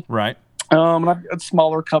you will. Right. And I've got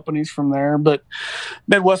smaller companies from there, but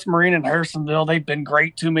Midwest Marine in Harrisonville, they've been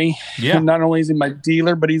great to me. Yeah. And not only is he my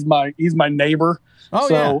dealer, but he's my neighbor. Oh,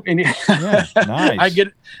 so, yeah. Yeah, nice.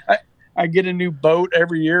 I get a new boat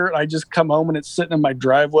every year, and I just come home and it's sitting in my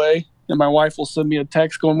driveway, and my wife will send me a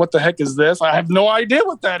text going, "What the heck is this?" I have no idea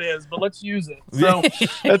what that is, but let's use it. So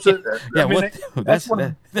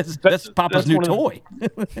that's Papa's new toy.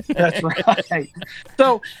 That's right.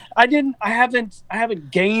 So I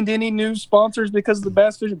haven't gained any new sponsors because of the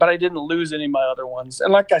bass fishing, but I didn't lose any of my other ones.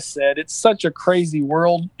 And like I said, it's such a crazy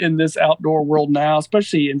world in this outdoor world now,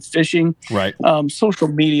 especially in fishing. Right. Social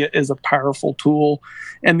media is a powerful tool,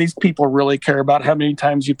 and these people really care about how many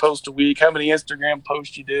times you post a week, how many Instagram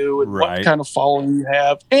posts you do, and what kind of following you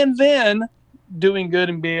have, and then doing good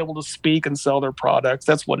and be able to speak and sell their products.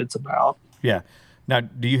 That's what it's about. Yeah. Now,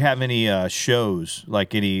 do you have any shows,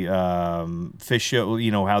 like any fish show?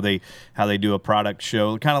 How they do a product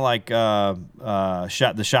show, kind of like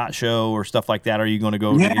the shot show or stuff like that. Are you going to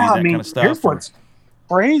go do that kind of stuff? Here's what's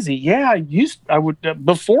crazy. Yeah, I would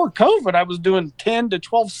before COVID, I was doing 10 to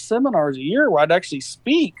 12 seminars a year where I'd actually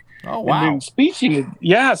speak. Oh, wow. Speaking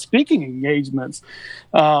engagements.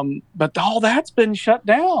 But all that's been shut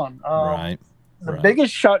down. Right. The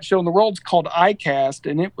biggest shot show in the world is called ICAST,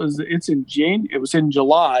 and it was in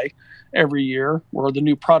July every year, where the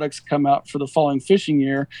new products come out for the following fishing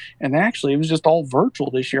year. And actually, it was just all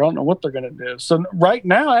virtual this year. I don't know what they're going to do. So right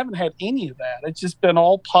now, I haven't had any of that. It's just been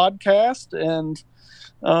all podcast, and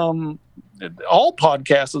all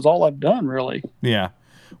podcasts is all I've done, really. Yeah.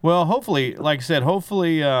 Well, hopefully, like I said,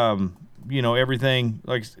 hopefully everything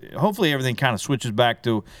kind of switches back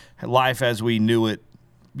to life as we knew it,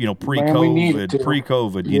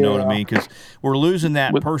 pre-COVID, you know what I mean? Because we're losing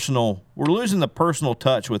the personal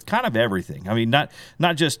touch with kind of everything. I mean, not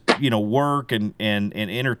just, work and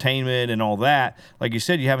entertainment and all that. Like you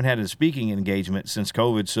said, you haven't had a speaking engagement since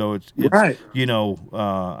COVID. So it's right.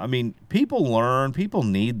 I mean, people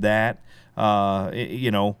need that. Not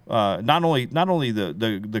only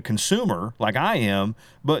the consumer like I am,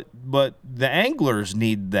 but the anglers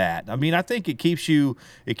need that. I mean, I think it keeps you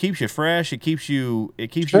fresh. It keeps you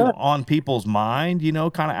on people's mind, kind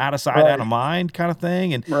of out of sight, out of mind kind of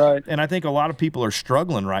thing. And I think a lot of people are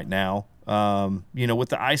struggling right now. With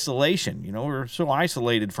the isolation, we're so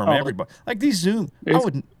isolated from everybody. Like these Zoom,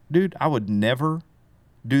 I would never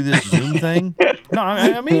do this Zoom thing. No,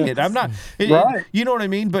 I mean it. I'm not. Right. You know what I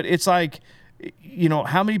mean? But it's like,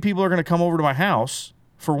 how many people are going to come over to my house,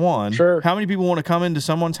 for one? Sure. How many people want to come into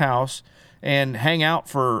someone's house and hang out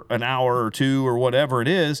for an hour or two or whatever it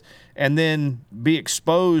is, and then be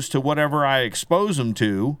exposed to whatever I expose them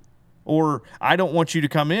to? Or I don't want you to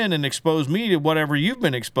come in and expose me to whatever you've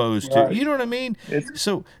been exposed to. You know what I mean? It's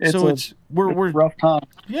we're rough time.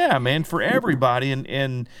 Yeah, man, for everybody.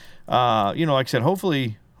 And like I said,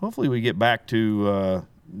 hopefully we get back to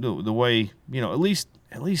the way, at least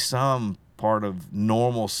some part of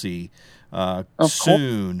normalcy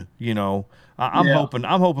soon. I'm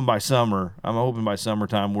hoping by summer. I'm hoping by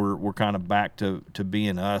summertime we're kind of back to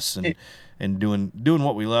being us and doing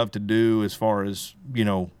what we love to do, as far as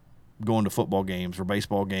going to football games or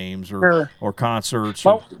baseball games or concerts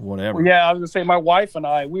or whatever. Yeah, I was gonna say, my wife and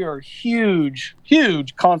I, we are huge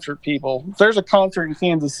concert people. If there's a concert in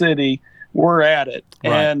Kansas City, we're at it.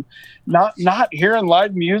 Right. And not hearing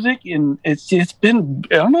live music, and it's been,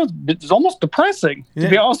 I don't know, it's almost depressing, to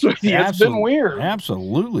be honest with you. It's been weird.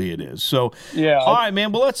 Absolutely it is. So yeah. All right,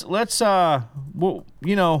 man. Well, let's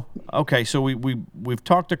okay, so we've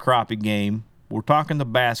talked the crappie game. We're talking the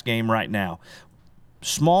bass game right now.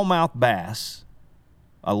 Smallmouth bass,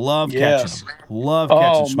 I love catching them. Love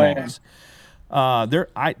catching smalls.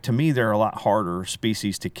 To me, they're a lot harder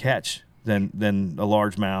species to catch than a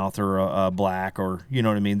largemouth or a black, or you know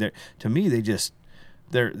what I mean. To me,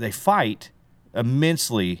 they fight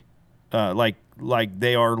immensely, like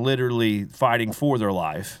they are literally fighting for their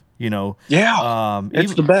life. Yeah,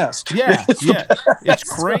 it's the best. Yeah, it's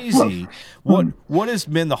crazy. What has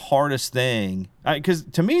been the hardest thing? Because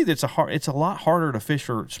to me, it's a lot harder to fish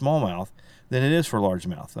for smallmouth than it is for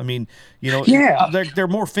largemouth. I mean, they're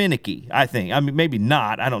more finicky, I think. I mean, maybe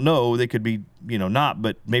not. I don't know. They could be, not.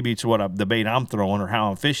 But maybe it's the bait I'm throwing or how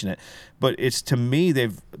I'm fishing it. But it's, to me,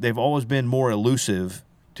 they've always been more elusive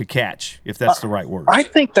to catch, if that's the right word. I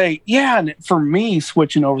think and for me,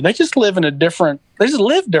 switching over, they just live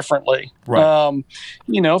differently. Right.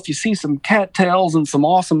 If you see some cattails and some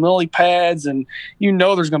awesome lily pads, and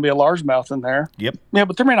there's going to be a largemouth in there. Yep. Yeah,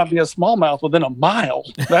 but there may not be a smallmouth within a mile.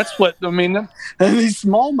 That's what I mean. And these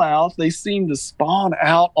smallmouth, they seem to spawn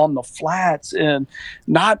out on the flats and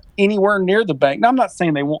not anywhere near the bank. Now, I'm not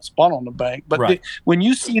saying they won't spawn on the bank, but when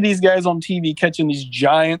you see these guys on TV catching these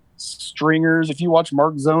giant stringers, if you watch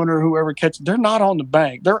Mark Zoner or whoever they're not on the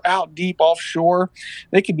bank. They're out deep offshore.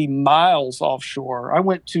 They could be miles offshore. I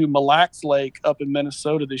went to Mille Lacs Lake up in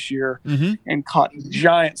Minnesota this year and caught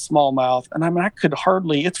giant smallmouth. And I mean,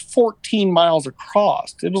 it's 14 miles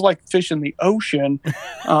across. It was like fishing the ocean.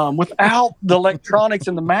 Without the electronics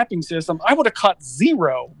and the mapping system, I would have caught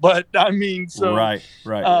zero. But I mean, right.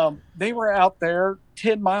 They were out there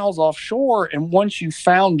 10 miles offshore. And once you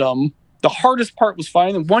found them, the hardest part was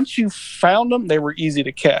finding them. Once you found them, they were easy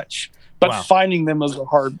to catch. But finding them was the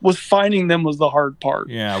hard part.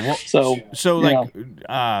 Yeah. Well,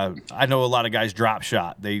 I know a lot of guys drop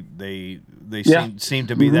shot. They seem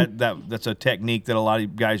to be that's a technique that a lot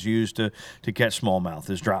of guys use to catch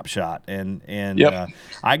smallmouth is drop shot. And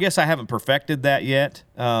I guess I haven't perfected that yet.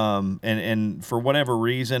 And for whatever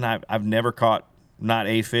reason, I've never caught not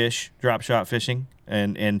a fish drop shot fishing.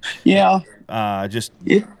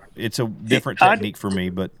 It's a different technique for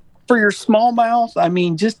me, but for your smallmouth, I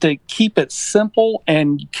mean, just to keep it simple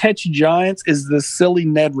and catch giants is the silly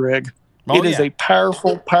Ned rig. It is a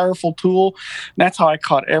powerful, powerful tool. And that's how I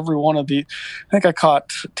caught every one of I think I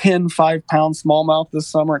caught 10 5-pound smallmouth this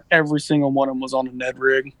summer, and every single one of them was on a Ned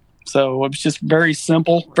rig. So it was just very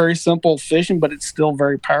simple fishing, but it's still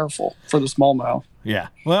very powerful for the smallmouth. Yeah.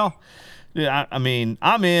 Well, yeah, I mean,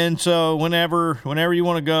 I'm in. So whenever you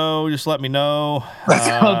want to go, just let me know.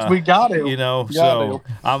 We got to.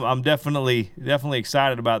 I'm definitely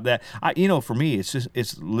excited about that. For me,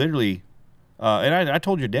 it's literally. And I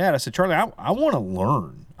told your dad, I said, Charlie, I want to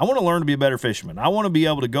learn. I want to learn to be a better fisherman. I want to be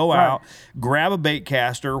able to go out, grab a bait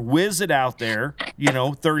caster, whiz it out there,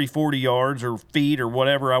 30, 40 yards or feet or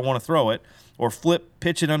whatever I want to throw it, or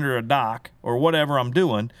pitch it under a dock or whatever I'm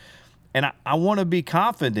doing. And I want to be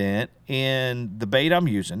confident in the bait I'm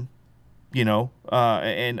using, because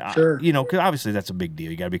obviously that's a big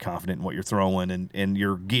deal. You got to be confident in what you're throwing and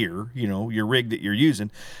your gear, your rig that you're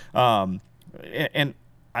using.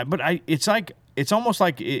 It's almost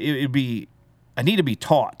like it'd be, I need to be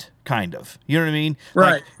taught, kind of. You know what I mean?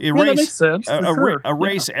 Right. Like that makes sense.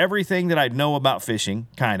 Erase everything that I know about fishing,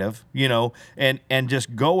 kind of, and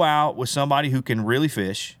just go out with somebody who can really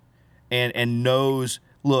fish and knows.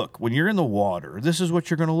 Look, when you're in the water, this is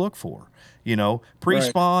what you're going to look for.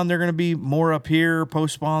 Pre-spawn, they're going to be more up here.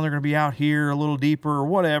 Post-spawn, they're going to be out here a little deeper or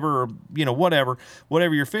whatever,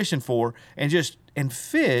 whatever you're fishing for. And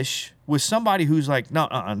fish with somebody who's like, no,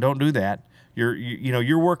 don't do that.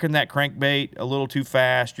 You're working that crankbait a little too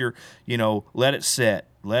fast. Let it set.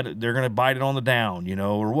 They're going to bite it on the down,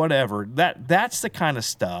 or whatever. That's the kind of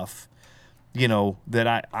stuff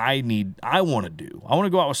that I want to do. I want to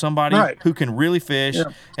go out with somebody who can really fish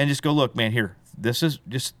and just go, look, man, here, this is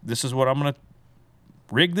what I'm going to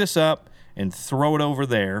rig this up and throw it over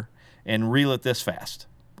there and reel it this fast,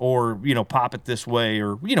 or, pop it this way,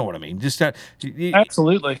 or, you know what I mean? Just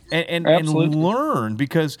absolutely. And learn,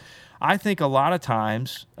 because I think a lot of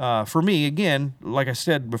times, for me, again, like I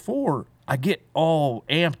said before, I get all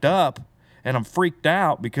amped up and I'm freaked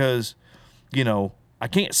out because, I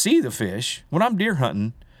can't see the fish. When I'm deer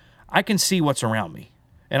hunting, I can see what's around me.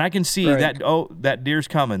 And I can see that deer's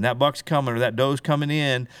coming, that buck's coming, or that doe's coming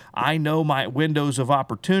in. I know my windows of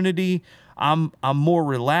opportunity. I'm more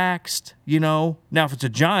relaxed, Now, if it's a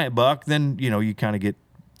giant buck, then, you kind of get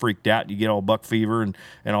freaked out. You get all buck fever and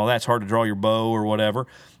all that. It's hard to draw your bow or whatever.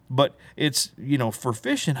 But it's, for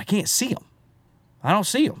fishing, I can't see them. I don't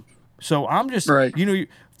see them. So I'm just,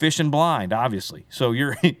 fishing blind, obviously. So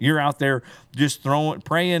you're out there just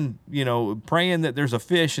praying that there's a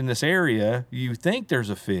fish in this area. You think there's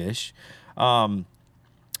a fish. And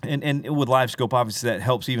with live scope, obviously that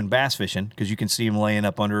helps even bass fishing, because you can see them laying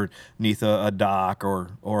up underneath a dock or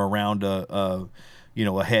around a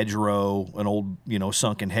hedgerow, an old,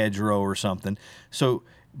 sunken hedgerow or something. So,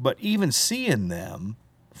 but even seeing them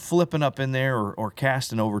flipping up in there or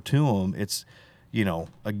casting over to them, it's,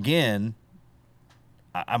 again,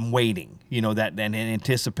 I'm waiting, that and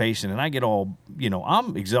anticipation, and I get all,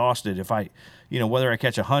 I'm exhausted if I, whether I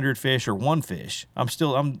catch 100 fish or one fish,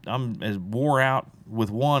 I'm as wore out with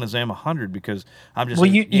one as I am 100 because I'm just. Well,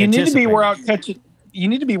 you need to be wore out catching. You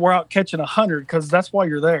need to be wore out catching 100 because that's why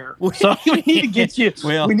you're there. So we need to get you.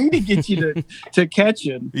 We need to get you to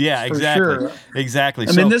catching. Yeah, exactly, sure. Exactly.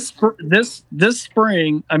 I mean, this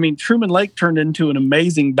spring, Truman Lake turned into an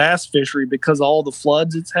amazing bass fishery because of all the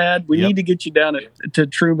floods it's had. We need to get you down to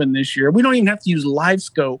Truman this year. We don't even have to use live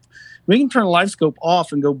scope. We can turn a live scope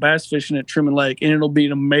off and go bass fishing at Truman Lake, and it'll be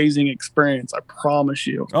an amazing experience. I promise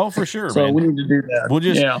you. Oh, for sure, so man. we need to do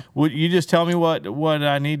that. You just tell me what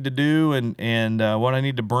I need to do and what I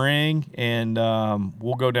need to bring, and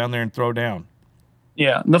we'll go down there and throw down.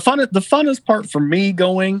 Yeah, the funnest part for me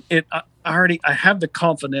going I have the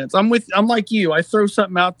confidence. I'm like you. I throw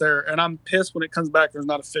something out there and I'm pissed when it comes back. There's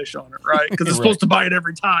not a fish on it, right? Because it's supposed to bite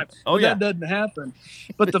every time. Oh, but that doesn't happen.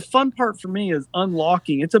 But the fun part for me is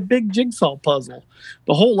unlocking. It's a big jigsaw puzzle.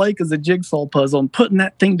 The whole lake is a jigsaw puzzle, and putting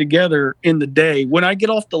that thing together in the day. When I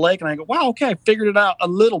get off the lake and I go, wow, okay, I figured it out a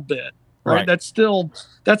little bit. Right.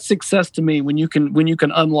 That's success to me when you can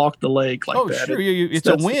unlock the lake like that. Oh, sure. It's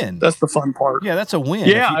a win. That's the fun part. Yeah, that's a win.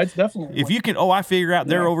 Yeah, it's definitely. If you can, I figure out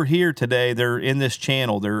they're over here today. They're in this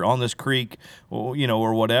channel. They're on this creek,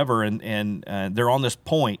 or whatever, and they're on this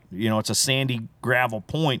point. It's a sandy gravel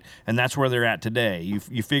point, and that's where they're at today.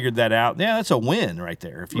 You figured that out. Yeah, that's a win right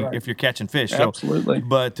there. If you're catching fish, absolutely. So,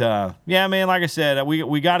 but yeah, man, like I said,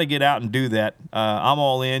 we got to get out and do that. I'm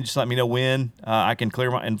all in. Just let me know when I can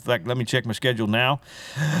clear my. In fact, let me check my schedule now.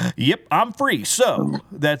 Yep, I'm free. So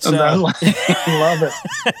that's I love it.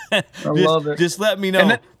 I love it. Just let me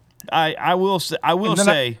know. I will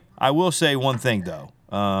say one thing though.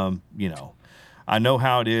 I know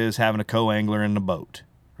how it is having a co-angler in the boat.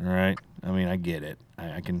 All right. I get it.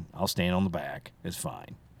 I'll stand on the back. It's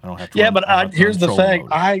fine. I don't have to. Yeah, but here's the thing.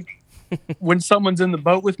 When someone's in the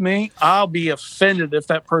boat with me, I'll be offended if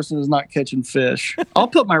that person is not catching fish. I'll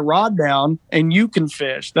put my rod down and you can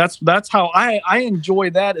fish. That's how I enjoy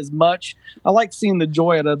that as much. I like seeing the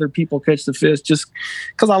joy at other people catch the fish just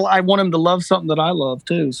because I want them to love something that I love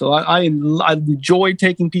too. So I enjoy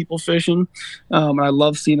taking people fishing, and I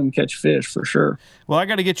love seeing them catch fish for sure. Well, I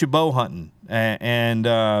got to get you bow hunting, and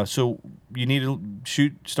so you need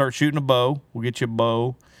to start shooting a bow. We'll get you a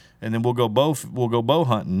bow, and then we'll go bow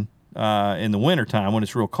hunting. In the wintertime when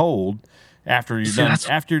it's real cold, after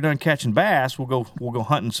you're done catching bass, we'll go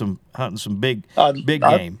hunting some big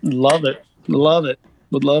game. Love it.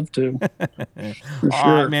 Would love to. For All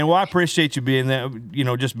sure. right, man. Well, I appreciate you being there.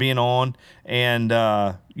 Just being on, and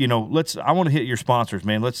I want to hit your sponsors,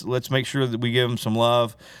 man. Let's make sure that we give them some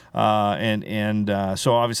love, and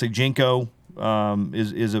so obviously Jinko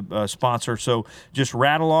is a sponsor. So just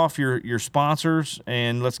rattle off your sponsors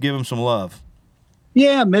and let's give them some love.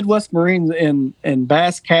 Yeah, Midwest Marines and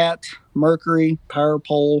Bass Cat, Mercury, Power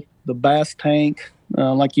Pole, the Bass Tank.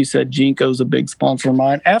 Like you said, Jinko's a big sponsor of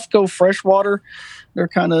mine. AFCO Freshwater, they're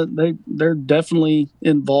definitely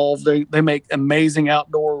involved. They make amazing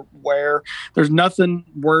outdoor wear. There's nothing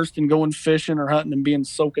worse than going fishing or hunting and being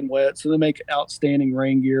soaking wet. So they make outstanding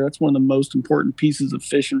rain gear. That's one of the most important pieces of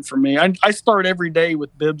fishing for me. I start every day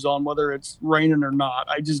with bibs on, whether it's raining or not.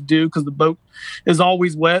 I just do because the boat is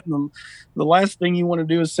always wet, and the last thing you want to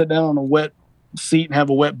do is sit down on a wet seat and have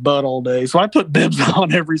a wet butt all day. So I put bibs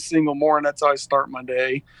on every single morning. That's how I start my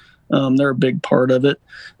day. They're a big part of it.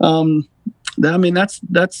 That's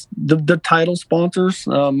the title sponsors.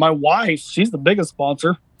 My wife, she's the biggest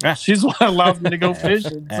sponsor. Yeah. She's what allows me to go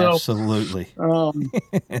fishing. So, absolutely.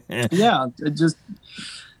 Yeah,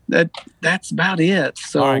 that's about it.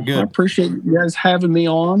 So all right, good. I appreciate you guys having me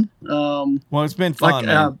on. Well, it's been fun,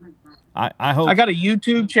 man. I hope. I got a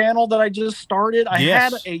YouTube channel that I just started. I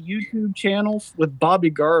had a YouTube channel with Bobby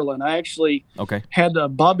Garland. I actually had a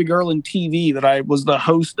Bobby Garland TV that I was the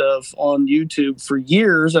host of on YouTube for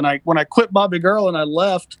years. And when I quit Bobby Garland, I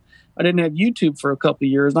left. I didn't have YouTube for a couple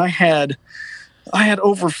of years. And I had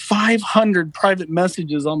over 500 private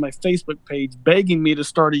messages on my Facebook page begging me to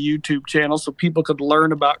start a YouTube channel so people could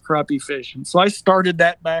learn about crappie fishing. So I started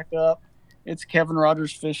that back up. It's Kevin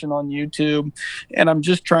Rogers Fishing on YouTube. And I'm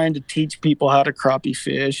just trying to teach people how to crappie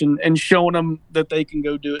fish and showing them that they can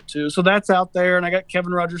go do it too. So that's out there. And I got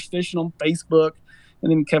Kevin Rogers Fishing on Facebook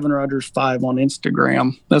and then Kevin Rogers 5 on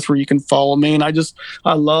Instagram. That's where you can follow me. And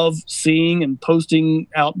I love seeing and posting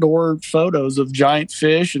outdoor photos of giant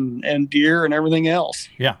fish and deer and everything else.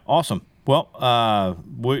 Yeah. Awesome. Well,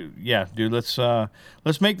 dude, let's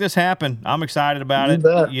make this happen. I'm excited about it.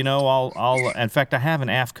 Bet. I'll in fact, I have an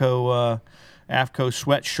AFCO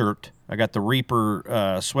sweatshirt I got the Reaper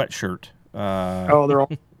sweatshirt. They're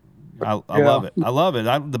all. I love it. I love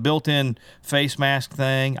it. The built-in face mask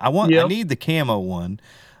thing. I need the camo one.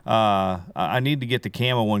 I need to get the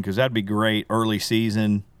camo one because that'd be great early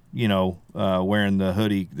season. Wearing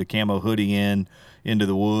the camo hoodie into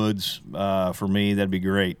the woods. For me, that'd be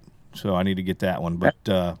great. So I need to get that one.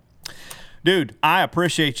 But dude, I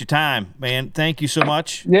appreciate your time, man. Thank you so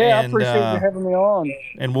much. Yeah, I appreciate you having me on.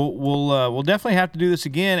 And we'll definitely have to do this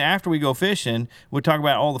again after we go fishing. We'll talk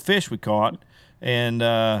about all the fish we caught. And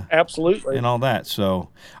absolutely, and all that. So,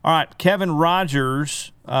 all right, Kevin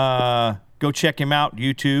Rogers, go check him out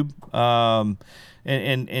YouTube.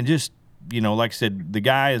 And just like I said, the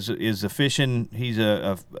guy is a fishing. He's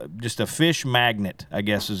just a fish magnet, I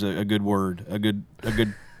guess is a good word, a good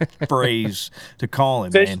phrase to call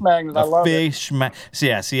him. Fish magnet, I love it.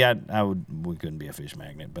 We couldn't be a fish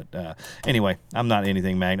magnet, but anyway, I'm not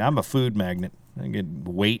anything magnet. I'm a food magnet. I get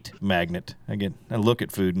weight magnet. I look at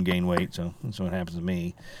food and gain weight, so that's what happens to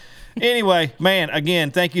me. Anyway, man, again,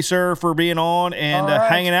 thank you, sir, for being on and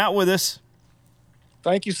hanging out with us.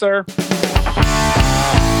 Thank you, sir.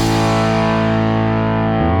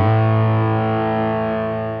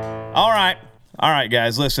 All right,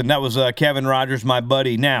 guys, listen, that was Kevin Rogers, my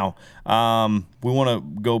buddy. Now, we want to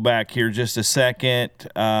go back here just a second.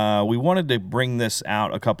 We wanted to bring this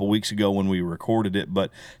out a couple weeks ago when we recorded it, but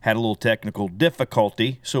had a little technical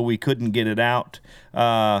difficulty, so we couldn't get it out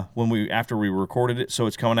after we recorded it. So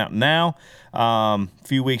it's coming out now, a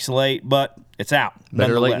few weeks late, but it's out.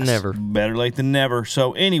 Better late than never. Better late than never.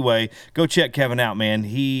 So anyway, go check Kevin out, man.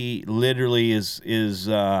 He literally is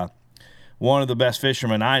one of the best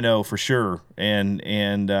fishermen I know for sure, and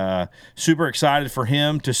super excited for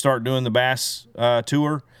him to start doing the bass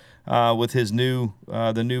tour with his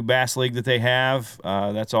the new bass league that they have.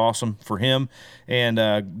 That's awesome for him, and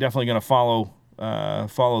definitely going to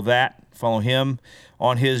follow him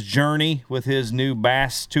on his journey with his new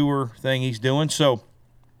bass tour thing he's doing. So,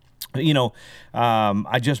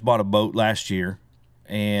 I just bought a boat last year.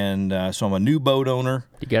 And so I'm a new boat owner.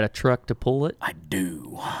 You got a truck to pull it? I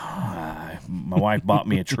do. My wife bought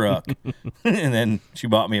me a truck, and then she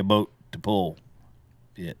bought me a boat to pull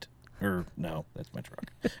it. Or no, that's my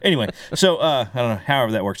truck. Anyway, so I don't know,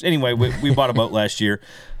 however that works. Anyway, we bought a boat last year,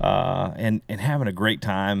 and having a great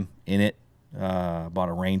time in it. Bought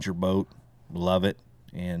a Ranger boat, love it,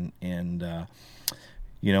 and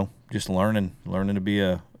just learning to be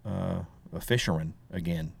a fisherman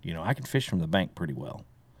again. I can fish from the bank pretty well,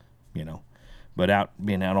 but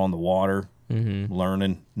being out on the water,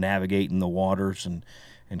 learning, navigating the waters and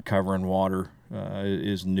covering water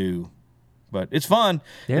is new, but it's fun.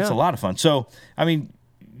 Yeah. It's a lot of fun. So, I mean,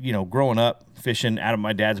 growing up fishing out of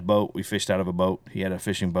my dad's boat, we fished out of a boat. He had a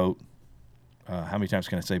fishing boat. How many times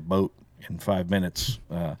can I say boat in 5 minutes?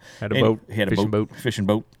 Had a boat. He had a fishing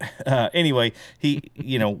boat. Anyway,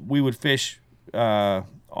 we would fish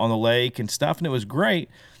on the lake and stuff, and it was great.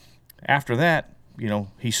 After that,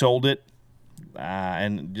 he sold it,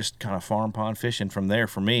 and just kind of farm pond fishing from there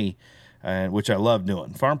for me, which I love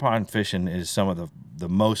doing. Farm pond fishing is some of the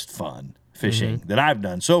most fun fishing that I've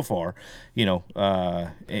done so far.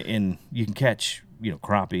 And you can catch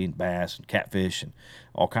crappie and bass and catfish and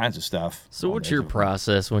all kinds of stuff. So what's your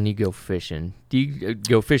process when you go fishing? Do you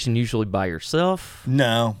go fishing usually by yourself?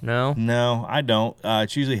 No, I don't.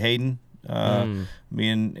 It's usually Hayden. Me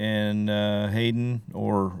and Hayden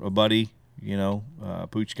or a buddy,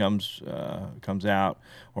 Pooch comes out,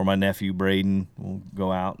 or my nephew Braden will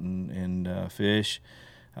go out and fish.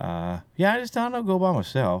 I just don't go by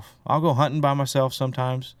myself. I'll go hunting by myself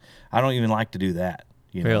sometimes. I don't even like to do that.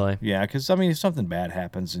 Really? Yeah, because if something bad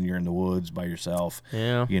happens and you're in the woods by yourself,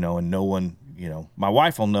 and no one, my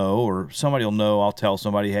wife will know or somebody will know. I'll tell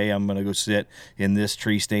somebody, hey, I'm going to go sit in this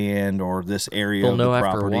tree stand or this area of the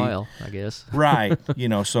property. They'll know after a while, I guess. Right.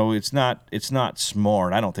 So it's not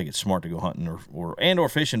smart. I don't think it's smart to go hunting or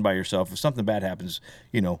fishing by yourself. If something bad happens,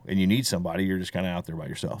 and you need somebody, you're just kind of out there by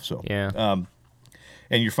yourself. So yeah.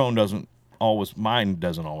 And your phone mine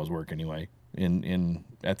doesn't always work anyway. In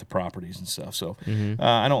at the properties and stuff, so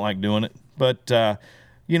I don't like doing it. But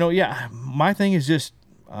my thing is just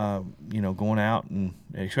going out and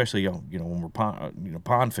especially when we're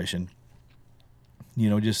pond fishing,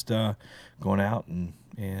 just going out and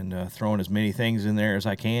throwing as many things in there as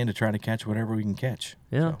I can to try to catch whatever we can catch.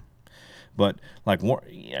 Yeah. So, but back when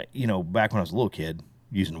I was a little kid,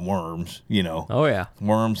 using worms, Oh yeah.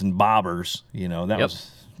 Worms and bobbers, that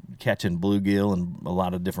was catching bluegill and a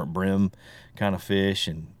lot of different brim kind of fish,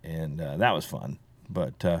 and that was fun.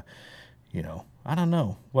 But I don't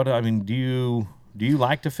know do you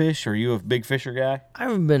like to fish? Are you a big fisher guy? I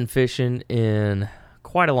haven't been fishing in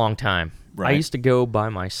quite a long time. Right. I used to go by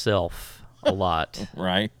myself a lot.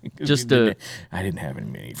 Right. I didn't have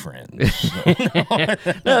many friends. So.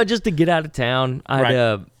 No, just to get out of town.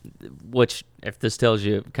 Right. Which, if this tells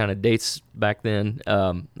you kind of dates back then,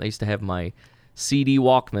 I used to have my CD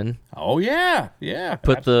Walkman. Oh yeah.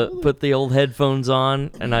 Put the old headphones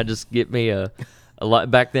on, and I just get me a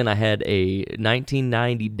lot. Back then, I had a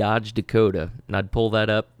 1990 Dodge Dakota, and I'd pull that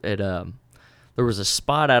up at there was a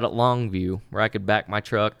spot out at Longview where I could back my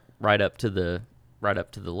truck right up to the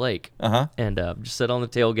lake, and just sit on the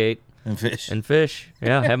tailgate and fish.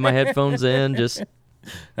 Yeah, have my headphones in, just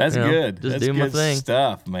that's good. Just that's doing good my thing.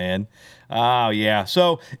 Stuff, man. Oh yeah.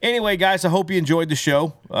 So anyway, guys, I hope you enjoyed the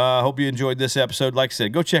show. I hope you enjoyed this episode. Like I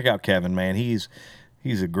said, go check out Kevin, man. He's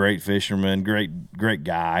a great fisherman, great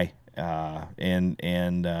guy, and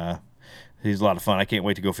he's a lot of fun. I can't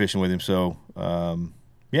wait to go fishing with him. So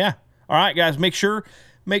yeah. All right, guys, make sure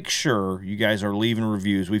you guys are leaving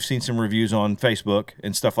reviews. We've seen some reviews on Facebook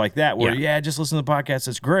and stuff like that where, just listen to the podcast.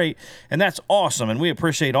 It's great, and that's awesome, and we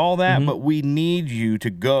appreciate all that, but we need you to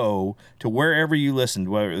go to wherever you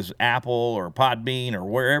listen, whether it's Apple or Podbean or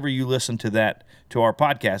wherever you listen to our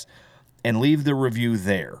podcast, and leave the review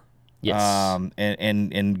there. Yes.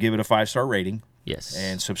 And give it a 5-star rating. Yes.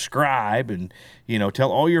 And subscribe, and,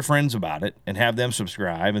 tell all your friends about it, and have them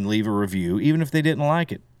subscribe and leave a review, even if they didn't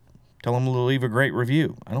like it. Tell them to leave a great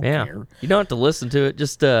review. I don't care. You don't have to listen to it.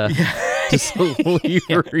 Just leave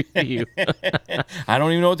a review. I don't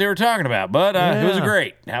even know what they were talking about, but it was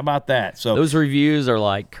great. How about that? So those reviews are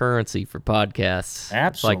like currency for podcasts.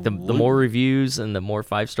 Absolutely. It's like the more reviews and the more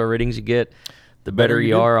 5-star ratings you get, the better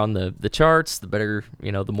you are on the charts, the better,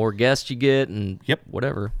 the more guests you get, and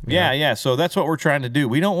whatever. Yeah. So that's what we're trying to do.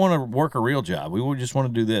 We don't want to work a real job. We just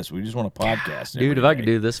want to do this. We just want to podcast. Dude, if I could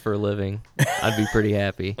do this for a living, I'd be pretty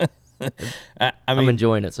happy. I'm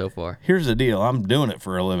enjoying it so far. Here's the deal. I'm doing it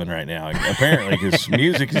for a living right now, apparently, because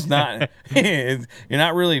music is not. We're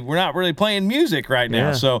not really playing music right now.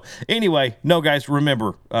 Yeah. So anyway, no, guys,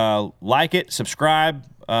 remember, like it, subscribe,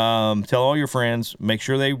 tell all your friends, make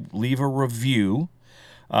sure they leave a review,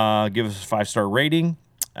 give us a 5-star rating.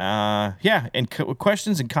 And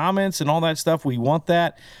questions and comments and all that stuff. We want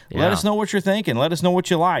that. Yeah. Let us know what you're thinking. Let us know what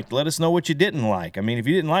you liked. Let us know what you didn't like. I mean, if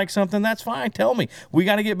you didn't like something, that's fine. Tell me. We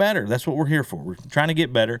got to get better. That's what we're here for. We're trying to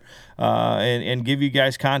get better and give you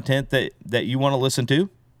guys content that you want to listen to.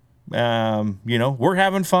 We're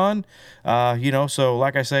having fun. So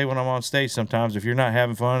like I say when I'm on stage sometimes, if you're not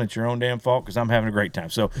having fun, it's your own damn fault, because I'm having a great time.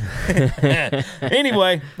 So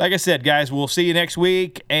anyway, like I said, guys, we'll see you next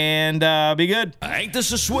week, and be good. Ain't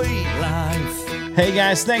this a sweet life? Hey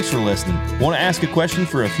guys, thanks for listening. Want to ask a question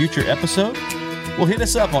for a future episode? Well, hit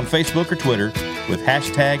us up on Facebook or Twitter with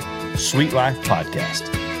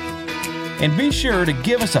 #SweetLifePodcast. And be sure to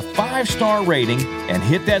give us a 5-star rating and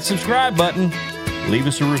hit that subscribe button. Leave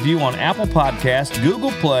us a review on Apple Podcasts,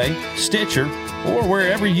 Google Play, Stitcher, or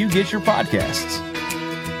wherever you get your podcasts.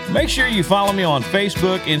 Make sure you follow me on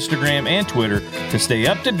Facebook, Instagram, and Twitter to stay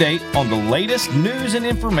up to date on the latest news and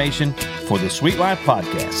information for the Sweet Life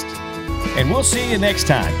Podcast. And we'll see you next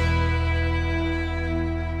time.